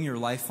building your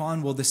life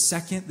on, well, the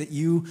second that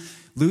you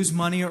lose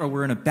money or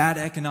we're in a bad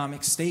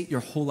economic state, your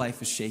whole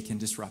life is shaken,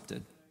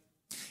 disrupted.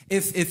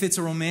 If it's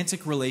a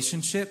romantic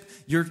relationship,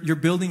 you're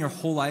building your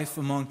whole life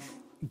among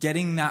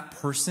getting that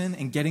person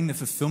and getting the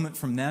fulfillment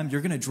from them.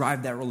 You're going to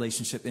drive that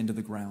relationship into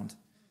the ground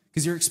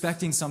because you're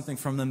expecting something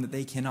from them that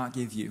they cannot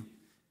give you.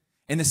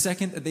 And the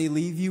second that they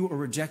leave you or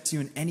reject you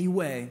in any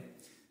way,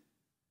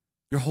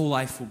 your whole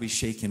life will be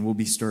shaken, will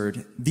be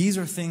stirred. These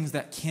are things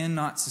that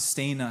cannot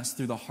sustain us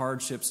through the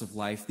hardships of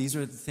life. These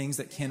are the things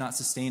that cannot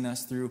sustain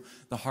us through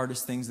the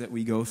hardest things that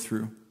we go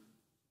through.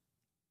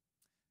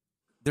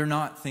 They're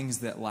not things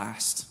that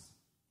last.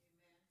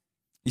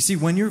 You see,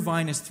 when your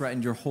vine is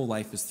threatened, your whole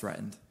life is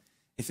threatened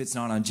if it's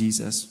not on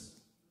Jesus.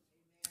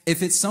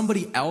 If it's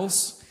somebody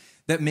else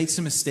that makes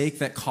a mistake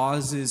that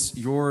causes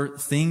your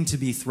thing to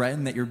be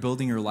threatened that you're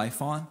building your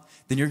life on,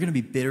 then you're going to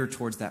be bitter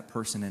towards that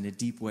person in a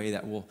deep way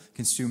that will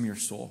consume your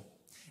soul.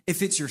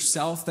 If it's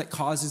yourself that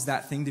causes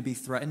that thing to be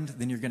threatened,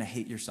 then you're going to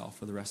hate yourself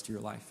for the rest of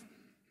your life.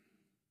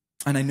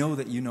 And I know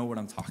that you know what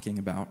I'm talking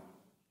about.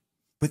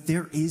 But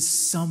there is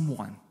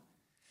someone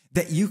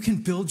that you can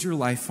build your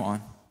life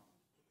on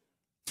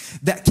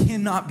that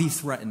cannot be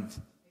threatened.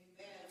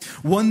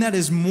 One that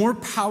is more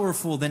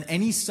powerful than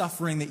any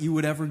suffering that you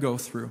would ever go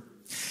through.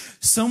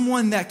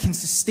 Someone that can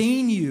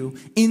sustain you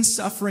in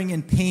suffering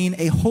and pain,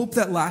 a hope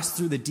that lasts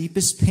through the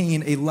deepest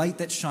pain, a light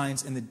that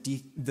shines in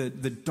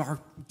the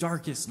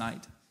darkest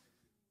night.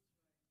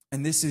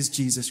 And this is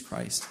Jesus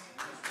Christ.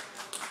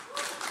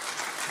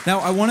 Now,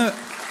 I want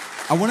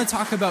to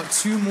talk about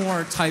two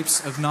more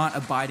types of not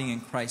abiding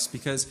in Christ,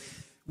 because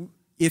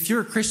if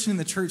you're a Christian in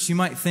the church, you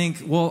might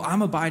think, well,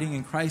 I'm abiding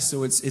in Christ,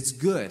 so it's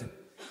good.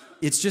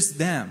 It's just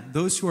them,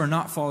 those who are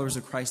not followers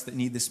of Christ, that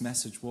need this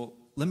message. Well,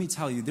 let me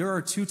tell you, there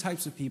are two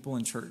types of people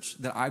in church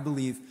that I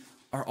believe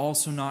are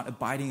also not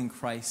abiding in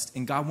Christ,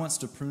 and God wants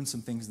to prune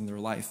some things in their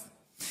life.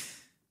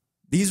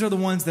 These are the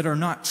ones that are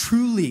not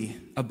truly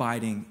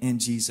abiding in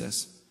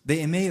Jesus.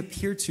 They may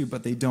appear to,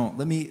 but they don't.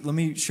 Let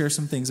me share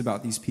some things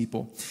about these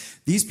people.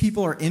 These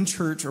people are in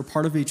church or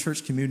part of a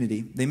church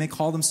community. They may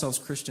call themselves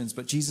Christians,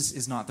 but Jesus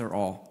is not their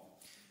all.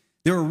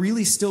 They're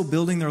really still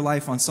building their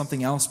life on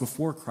something else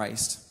before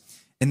Christ,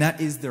 and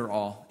that is their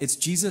all. It's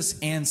Jesus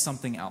and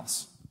something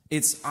else.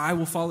 It's, I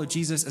will follow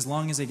Jesus as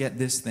long as I get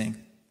this thing.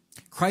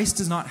 Christ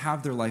does not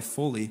have their life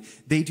fully.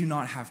 They do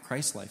not have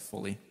Christ's life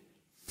fully.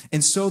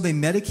 And so they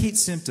medicate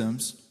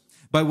symptoms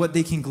by what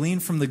they can glean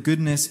from the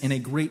goodness in a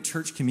great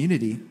church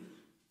community,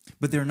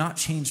 but they're not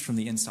changed from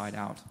the inside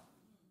out.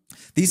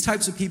 These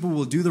types of people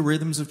will do the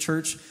rhythms of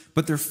church,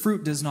 but their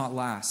fruit does not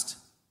last.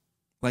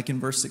 Like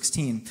in verse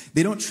 16,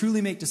 they don't truly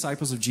make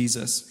disciples of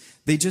Jesus.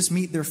 They just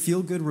meet their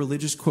feel-good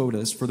religious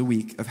quotas for the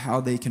week of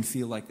how they can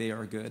feel like they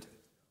are good.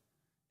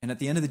 And at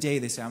the end of the day,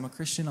 they say, I'm a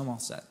Christian, I'm all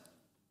set.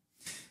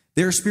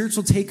 They are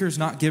spiritual takers,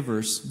 not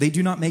givers. They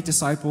do not make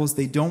disciples.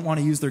 They don't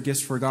want to use their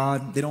gifts for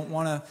God. They don't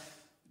want to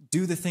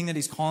do the thing that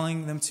he's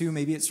calling them to.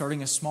 Maybe it's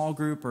starting a small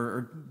group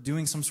or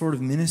doing some sort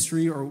of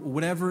ministry or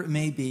whatever it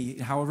may be,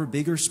 however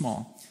big or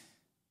small.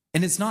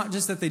 And it's not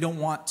just that they don't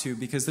want to,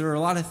 because there are a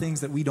lot of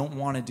things that we don't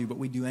want to do, but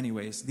we do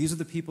anyways. These are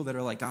the people that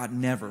are like, God,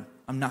 never.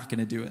 I'm not going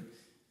to do it.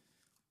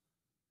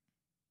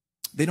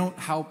 They don't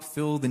help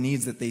fill the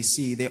needs that they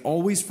see. They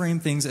always frame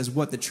things as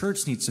what the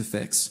church needs to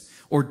fix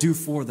or do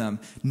for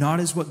them, not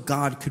as what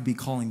God could be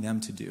calling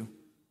them to do.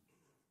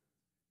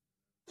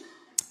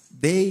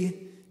 They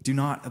do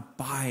not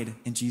abide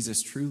in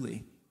Jesus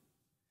truly.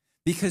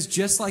 Because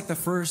just like the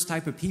first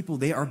type of people,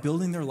 they are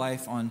building their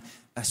life on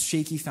a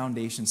shaky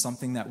foundation,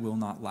 something that will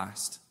not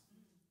last.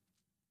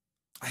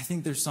 I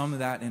think there's some of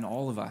that in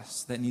all of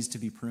us that needs to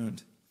be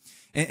pruned.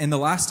 And the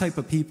last type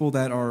of people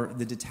that are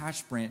the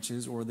detached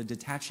branches or the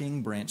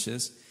detaching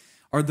branches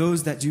are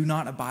those that do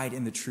not abide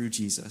in the true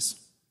Jesus.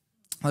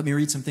 Let me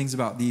read some things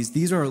about these.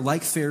 These are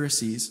like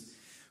Pharisees,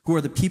 who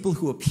are the people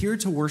who appear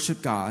to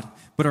worship God,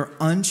 but are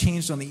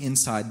unchanged on the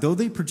inside, though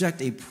they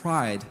project a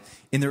pride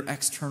in their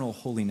external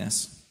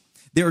holiness.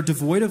 They are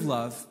devoid of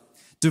love,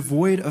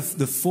 devoid of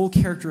the full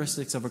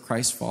characteristics of a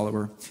Christ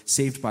follower,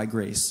 saved by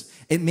grace.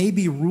 It may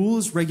be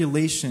rules,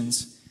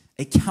 regulations,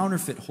 a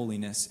counterfeit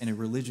holiness, and a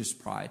religious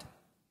pride.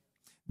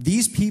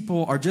 These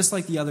people are just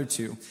like the other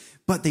two,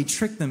 but they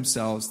trick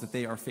themselves that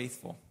they are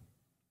faithful.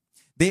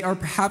 They are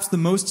perhaps the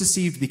most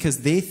deceived because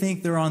they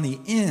think they're on the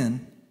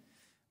in,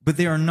 but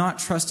they are not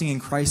trusting in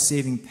Christ's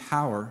saving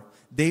power.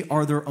 They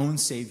are their own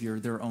Savior,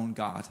 their own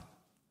God.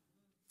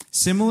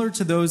 Similar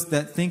to those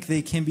that think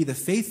they can be the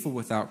faithful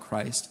without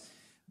Christ,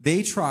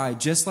 they try,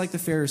 just like the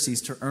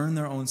Pharisees, to earn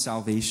their own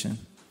salvation.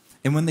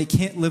 And when they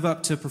can't live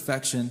up to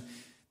perfection,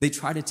 they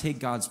try to take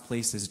God's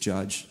place as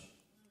judge.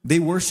 They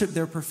worship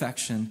their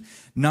perfection,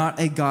 not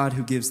a God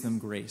who gives them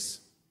grace.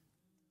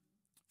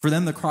 For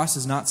them, the cross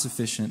is not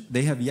sufficient.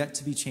 They have yet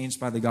to be changed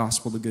by the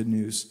gospel, the good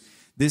news.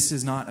 This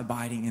is not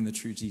abiding in the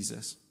true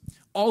Jesus.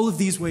 All of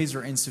these ways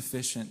are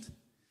insufficient.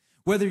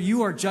 Whether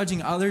you are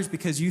judging others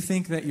because you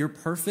think that you're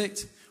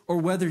perfect, or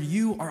whether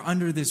you are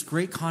under this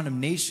great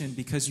condemnation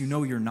because you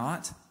know you're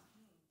not,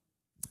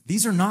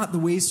 these are not the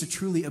ways to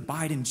truly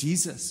abide in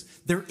Jesus.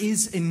 There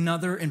is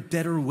another and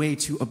better way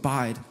to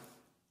abide.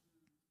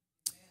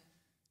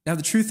 Now,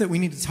 the truth that we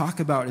need to talk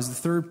about is the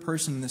third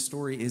person in this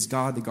story is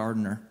God the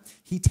gardener.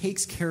 He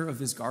takes care of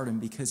his garden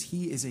because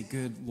he is a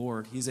good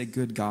Lord. He's a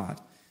good God.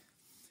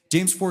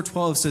 James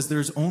 4:12 says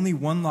there's only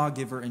one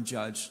lawgiver and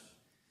judge,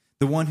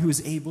 the one who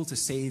is able to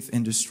save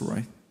and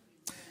destroy.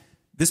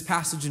 This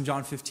passage in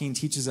John 15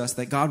 teaches us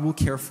that God will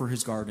care for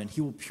his garden. He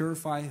will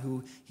purify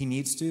who he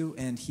needs to,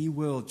 and he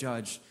will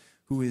judge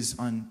who is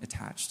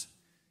unattached.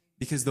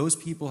 Because those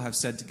people have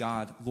said to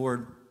God,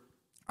 Lord,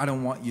 I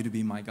don't want you to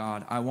be my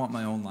God. I want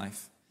my own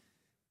life.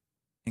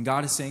 And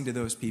God is saying to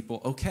those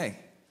people, okay,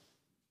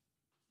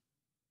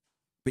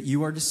 But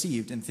you are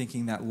deceived in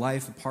thinking that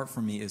life apart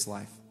from me is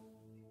life.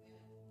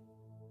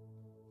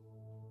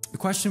 The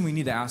question we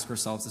need to ask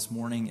ourselves this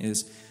morning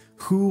is,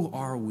 who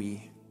are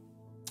we?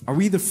 Are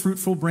we the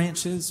fruitful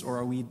branches, or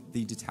are we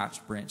the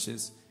detached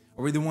branches?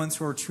 Are we the ones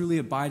who are truly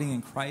abiding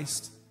in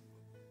Christ?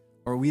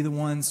 Or are we the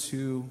ones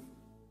who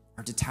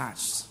are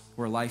detached,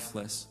 who are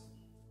lifeless,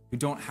 who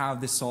don't have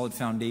this solid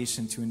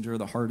foundation to endure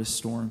the hardest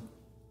storm?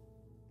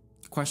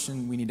 The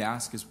question we need to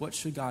ask is, what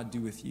should God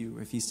do with you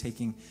if he's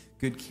taking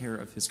good care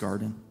of his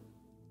garden?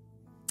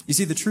 You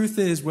see, the truth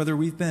is, whether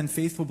we've been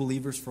faithful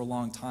believers for a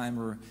long time,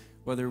 or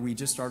whether we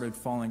just started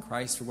following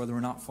Christ, or whether we're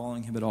not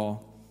following him at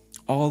all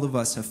of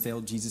us have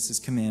failed Jesus'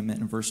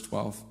 commandment in verse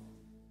 12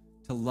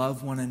 to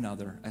love one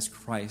another as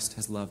Christ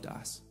has loved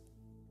us.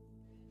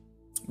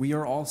 We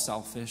are all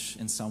selfish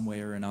in some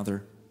way or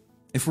another.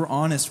 If we're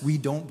honest, we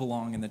don't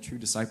belong in the true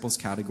disciples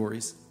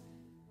categories,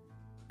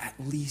 at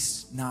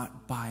least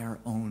not by our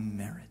own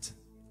merit.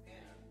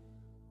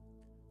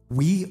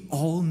 We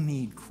all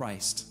need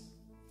Christ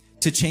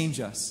to change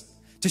us,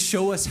 to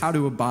show us how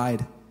to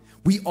abide.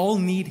 We all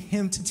need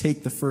him to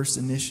take the first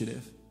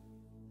initiative.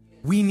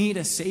 We need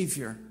a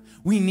Savior.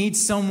 We need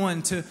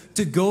someone to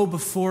go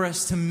before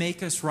us, to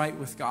make us right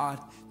with God,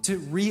 to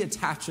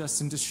reattach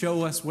us and to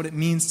show us what it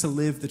means to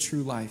live the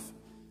true life.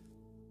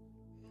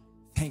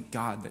 Thank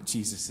God that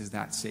Jesus is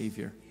that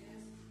Savior.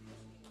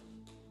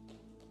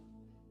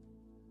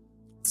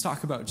 Let's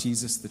talk about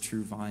Jesus, the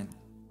true vine.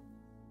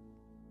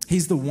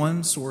 He's the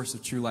one source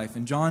of true life.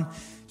 In John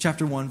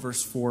chapter 1,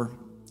 verse 4,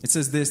 it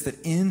says this, that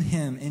in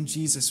him, in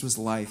Jesus, was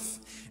life,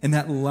 and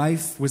that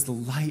life was the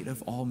light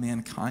of all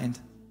mankind.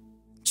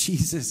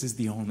 Jesus is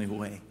the only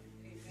way.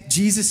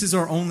 Jesus is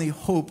our only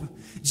hope.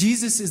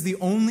 Jesus is the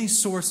only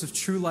source of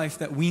true life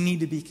that we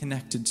need to be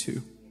connected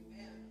to.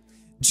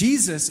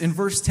 Jesus, in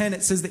verse 10,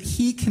 it says that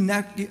he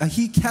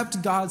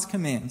kept God's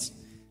commands,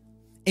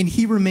 and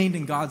he remained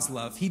in God's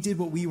love. He did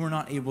what we were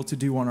not able to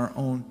do on our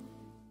own.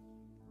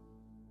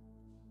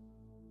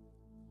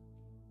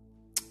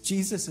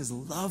 Jesus has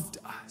loved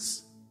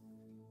us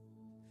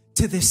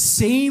to the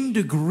same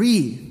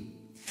degree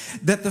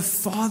that the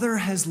Father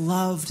has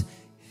loved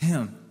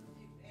him.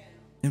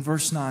 In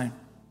verse 9,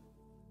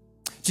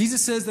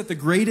 Jesus says that the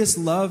greatest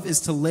love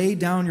is to lay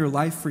down your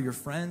life for your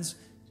friends.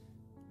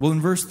 Well,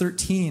 in verse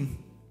 13,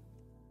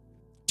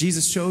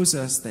 Jesus shows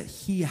us that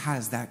he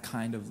has that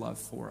kind of love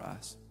for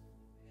us.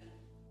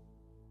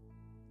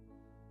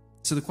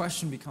 So the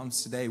question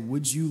becomes today,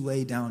 would you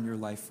lay down your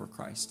life for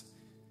Christ?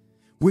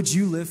 Would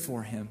you live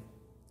for him?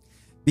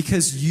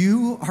 Because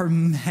you are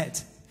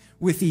met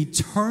with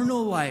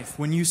eternal life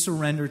when you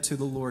surrender to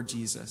the Lord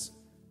Jesus.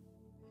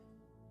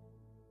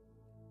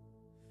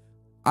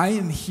 I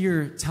am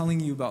here telling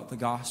you about the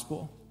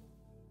gospel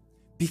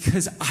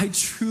because I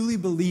truly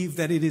believe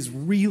that it is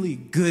really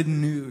good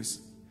news.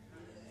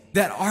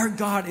 That our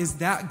God is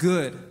that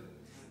good.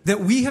 That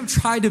we have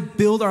tried to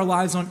build our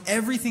lives on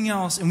everything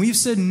else, and we've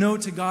said no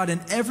to God in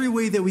every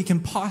way that we can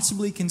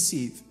possibly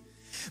conceive.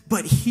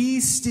 But he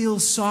still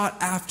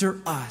sought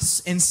after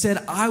us and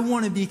said, I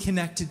want to be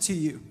connected to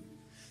you.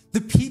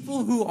 The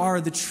people who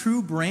are the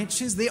true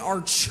branches, they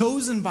are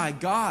chosen by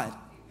God.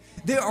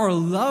 They are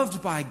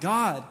loved by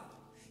God.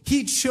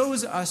 He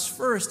chose us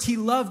first. He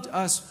loved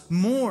us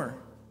more.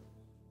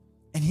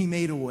 And he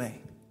made a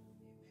way.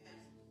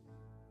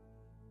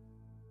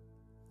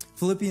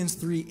 Philippians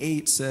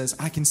 3:8 says,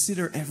 I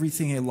consider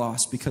everything a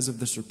loss because of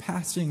the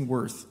surpassing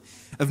worth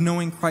of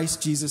knowing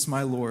Christ Jesus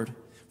my Lord,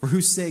 for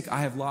whose sake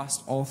I have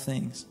lost all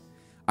things.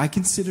 I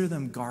consider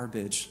them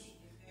garbage,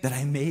 that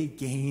I may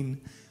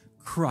gain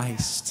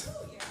Christ.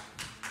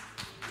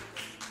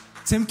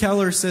 Tim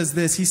Keller says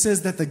this. He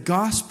says that the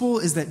gospel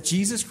is that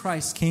Jesus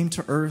Christ came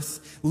to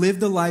earth,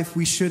 lived the life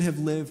we should have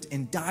lived,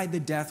 and died the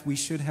death we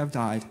should have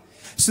died,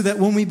 so that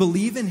when we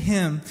believe in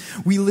him,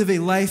 we live a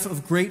life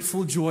of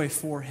grateful joy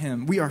for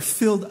him. We are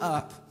filled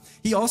up.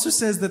 He also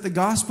says that the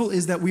gospel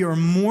is that we are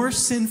more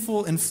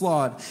sinful and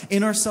flawed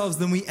in ourselves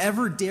than we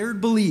ever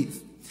dared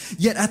believe.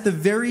 Yet at the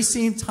very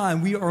same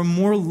time, we are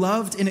more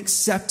loved and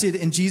accepted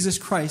in Jesus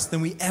Christ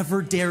than we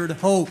ever dared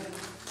hope.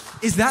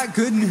 Is that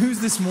good news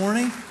this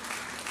morning?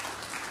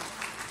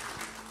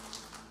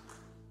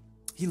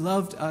 He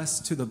loved us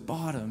to the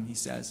bottom, he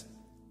says.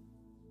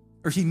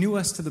 Or he knew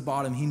us to the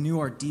bottom. He knew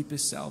our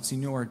deepest selves. He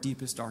knew our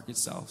deepest,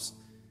 darkest selves.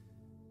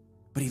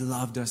 But he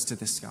loved us to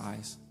the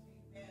skies.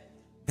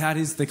 That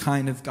is the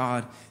kind of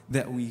God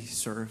that we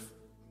serve.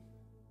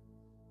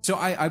 So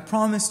I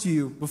promised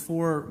you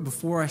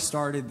before I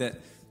started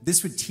that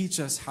this would teach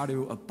us how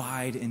to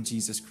abide in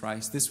Jesus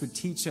Christ. This would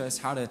teach us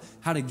how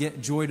to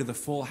get joy to the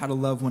full, how to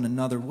love one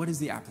another. What is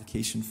the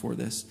application for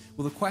this?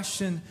 Well, the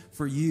question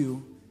for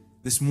you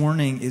this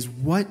morning is,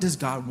 what does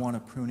God want to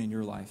prune in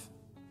your life?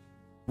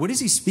 What is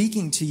he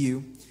speaking to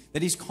you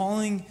that he's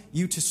calling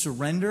you to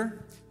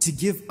surrender, to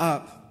give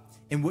up?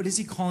 And what is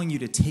he calling you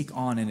to take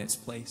on in its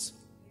place?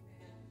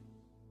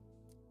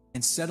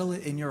 And settle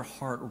it in your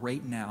heart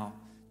right now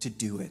to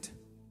do it.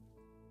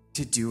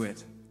 To do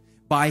it.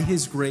 By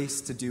his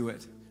grace to do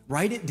it.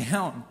 Write it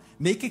down.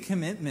 Make a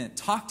commitment.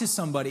 Talk to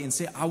somebody and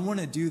say, I want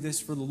to do this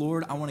for the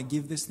Lord. I want to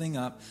give this thing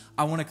up.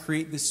 I want to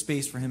create this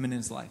space for him in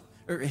his life,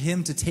 or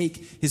him to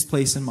take his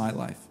place in my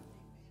life.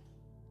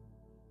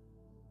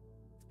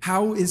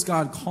 How is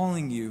God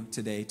calling you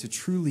today to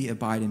truly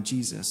abide in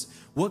Jesus?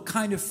 What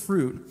kind of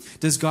fruit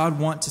does God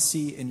want to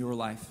see in your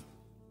life?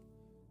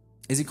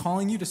 Is he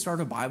calling you to start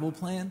a Bible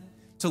plan,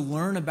 to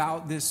learn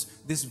about this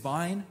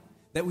vine,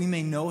 that we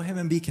may know him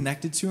and be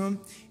connected to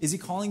him? Is he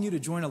calling you to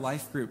join a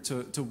life group,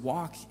 to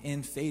walk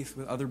in faith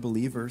with other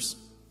believers?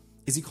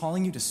 Is he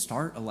calling you to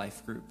start a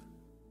life group?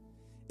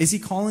 Is he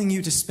calling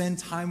you to spend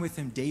time with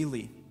him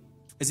daily?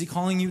 Is he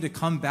calling you to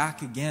come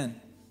back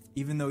again,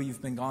 even though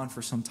you've been gone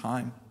for some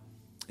time?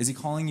 Is he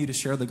calling you to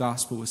share the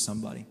gospel with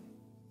somebody?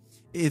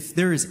 If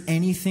there is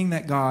anything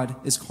that God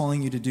is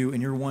calling you to do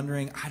and you're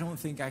wondering, I don't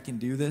think I can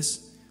do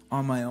this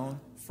on my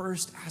own,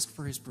 first, ask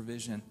for his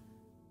provision.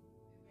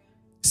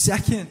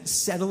 Second,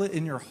 settle it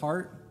in your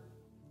heart.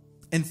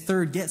 And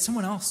third, get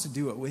someone else to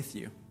do it with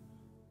you.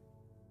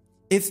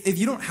 If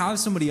you don't have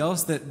somebody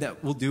else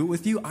that will do it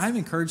with you, I'm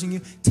encouraging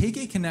you, take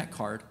a Connect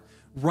card.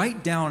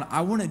 Write down,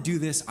 I want to do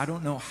this. I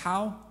don't know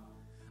how.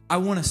 I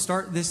want to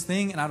start this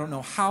thing, and I don't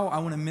know how. I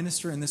want to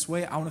minister in this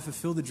way. I want to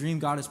fulfill the dream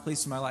God has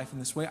placed in my life in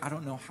this way. I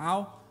don't know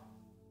how.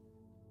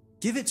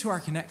 Give it to our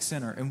Connect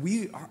Center, and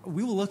we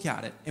will look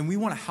at it, and we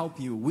want to help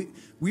you.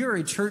 We are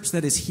a church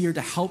that is here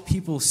to help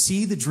people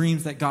see the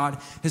dreams that God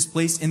has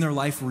placed in their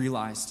life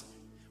realized.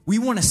 We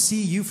want to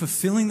see you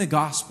fulfilling the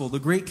gospel, the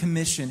Great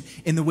Commission,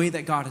 in the way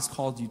that God has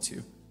called you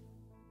to.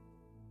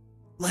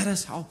 Let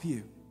us help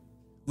you.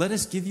 Let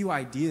us give you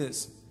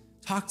ideas.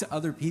 Talk to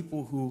other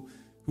people who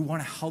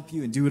want to help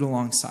you and do it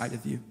alongside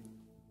of you.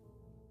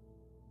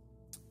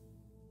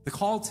 The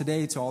call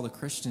today to all the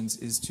Christians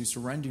is to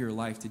surrender your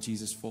life to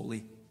Jesus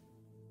fully,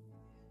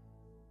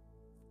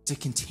 to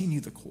continue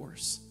the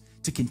course,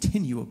 to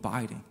continue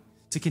abiding,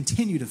 to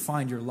continue to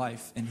find your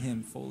life in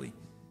him fully.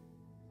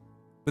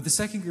 But the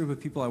second group of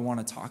people I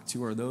want to talk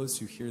to are those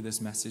who hear this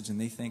message and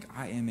they think,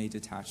 I am a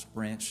detached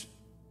branch.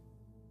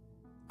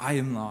 I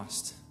am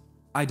lost.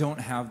 I don't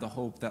have the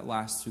hope that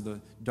lasts through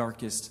the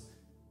darkest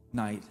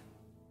night.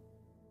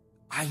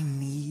 I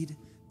need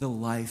the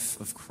life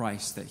of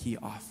Christ that he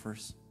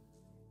offers.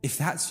 If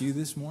that's you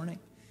this morning,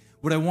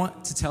 what I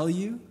want to tell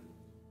you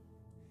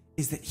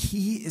is that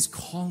he is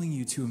calling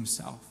you to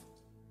himself.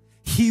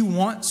 He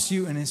wants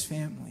you and his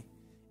family.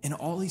 And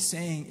all he's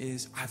saying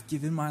is, I've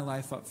given my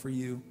life up for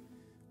you.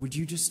 Would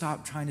you just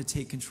stop trying to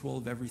take control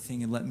of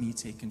everything and let me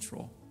take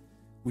control?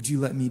 Would you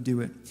let me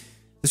do it?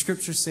 The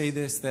scriptures say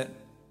this, that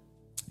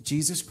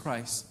Jesus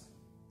Christ,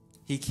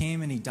 he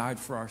came and he died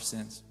for our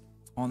sins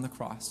on the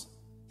cross.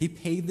 He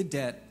paid the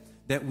debt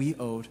that we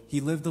owed.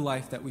 He lived the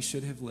life that we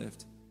should have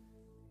lived.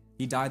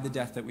 He died the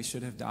death that we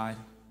should have died.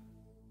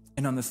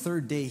 And on the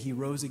third day, he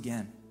rose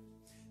again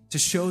to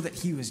show that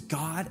he was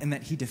God and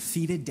that he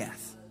defeated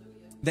death.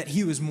 That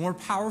he was more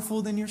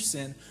powerful than your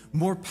sin,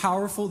 more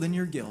powerful than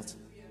your guilt.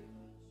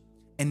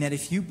 And that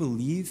if you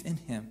believe in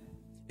him,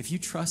 if you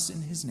trust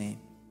in his name,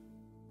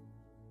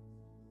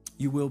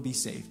 you will be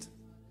saved.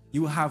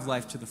 You will have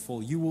life to the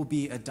full. You will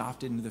be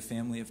adopted into the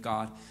family of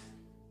God.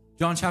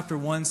 John chapter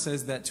 1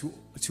 says that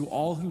to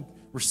all who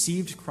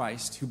received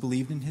Christ, who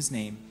believed in his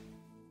name,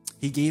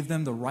 he gave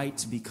them the right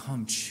to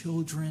become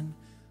children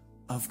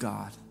of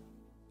God.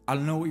 I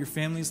don't know what your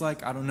family's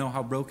like. I don't know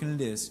how broken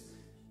it is.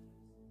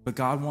 But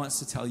God wants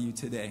to tell you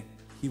today,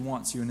 he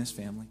wants you and his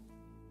family.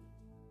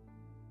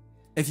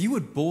 If you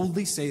would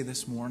boldly say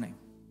this morning,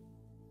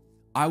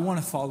 I want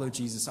to follow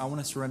Jesus. I want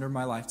to surrender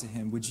my life to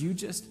him. Would you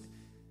just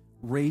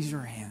raise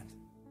your hand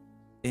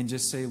and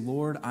just say,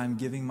 Lord, I'm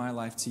giving my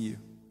life to you?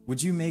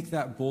 Would you make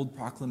that bold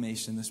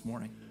proclamation this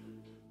morning?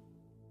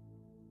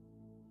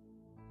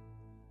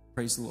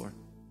 Praise the Lord.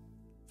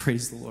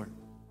 Praise the Lord.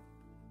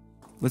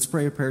 Let's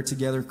pray a prayer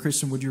together.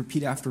 Christian, would you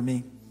repeat after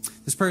me?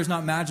 This prayer is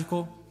not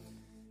magical.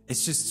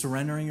 It's just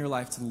surrendering your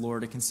life to the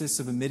Lord. It consists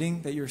of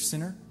admitting that you're a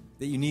sinner,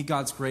 that you need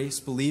God's grace,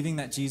 believing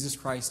that Jesus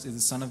Christ is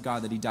the Son of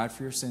God, that he died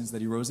for your sins,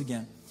 that he rose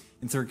again,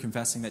 and third,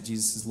 confessing that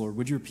Jesus is Lord.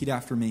 Would you repeat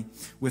after me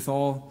with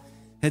all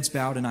heads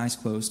bowed and eyes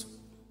closed?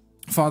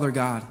 Father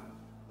God,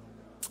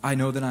 I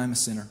know that I'm a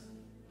sinner,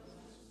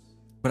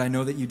 but I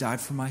know that you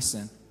died for my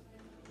sin.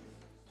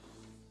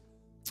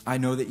 I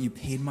know that you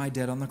paid my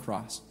debt on the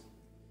cross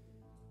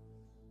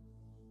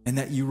and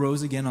that you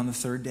rose again on the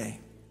third day.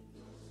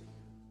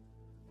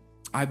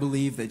 I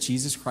believe that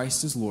Jesus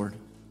Christ is Lord,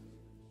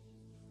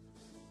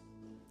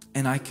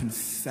 and I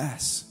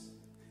confess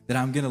that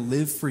I'm going to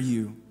live for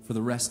you for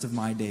the rest of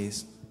my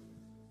days.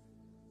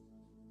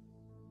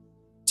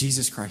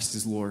 Jesus Christ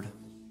is Lord.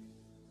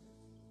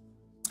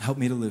 Help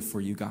me to live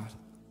for you, God.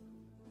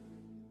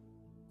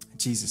 In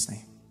Jesus'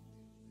 name,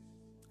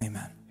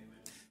 amen.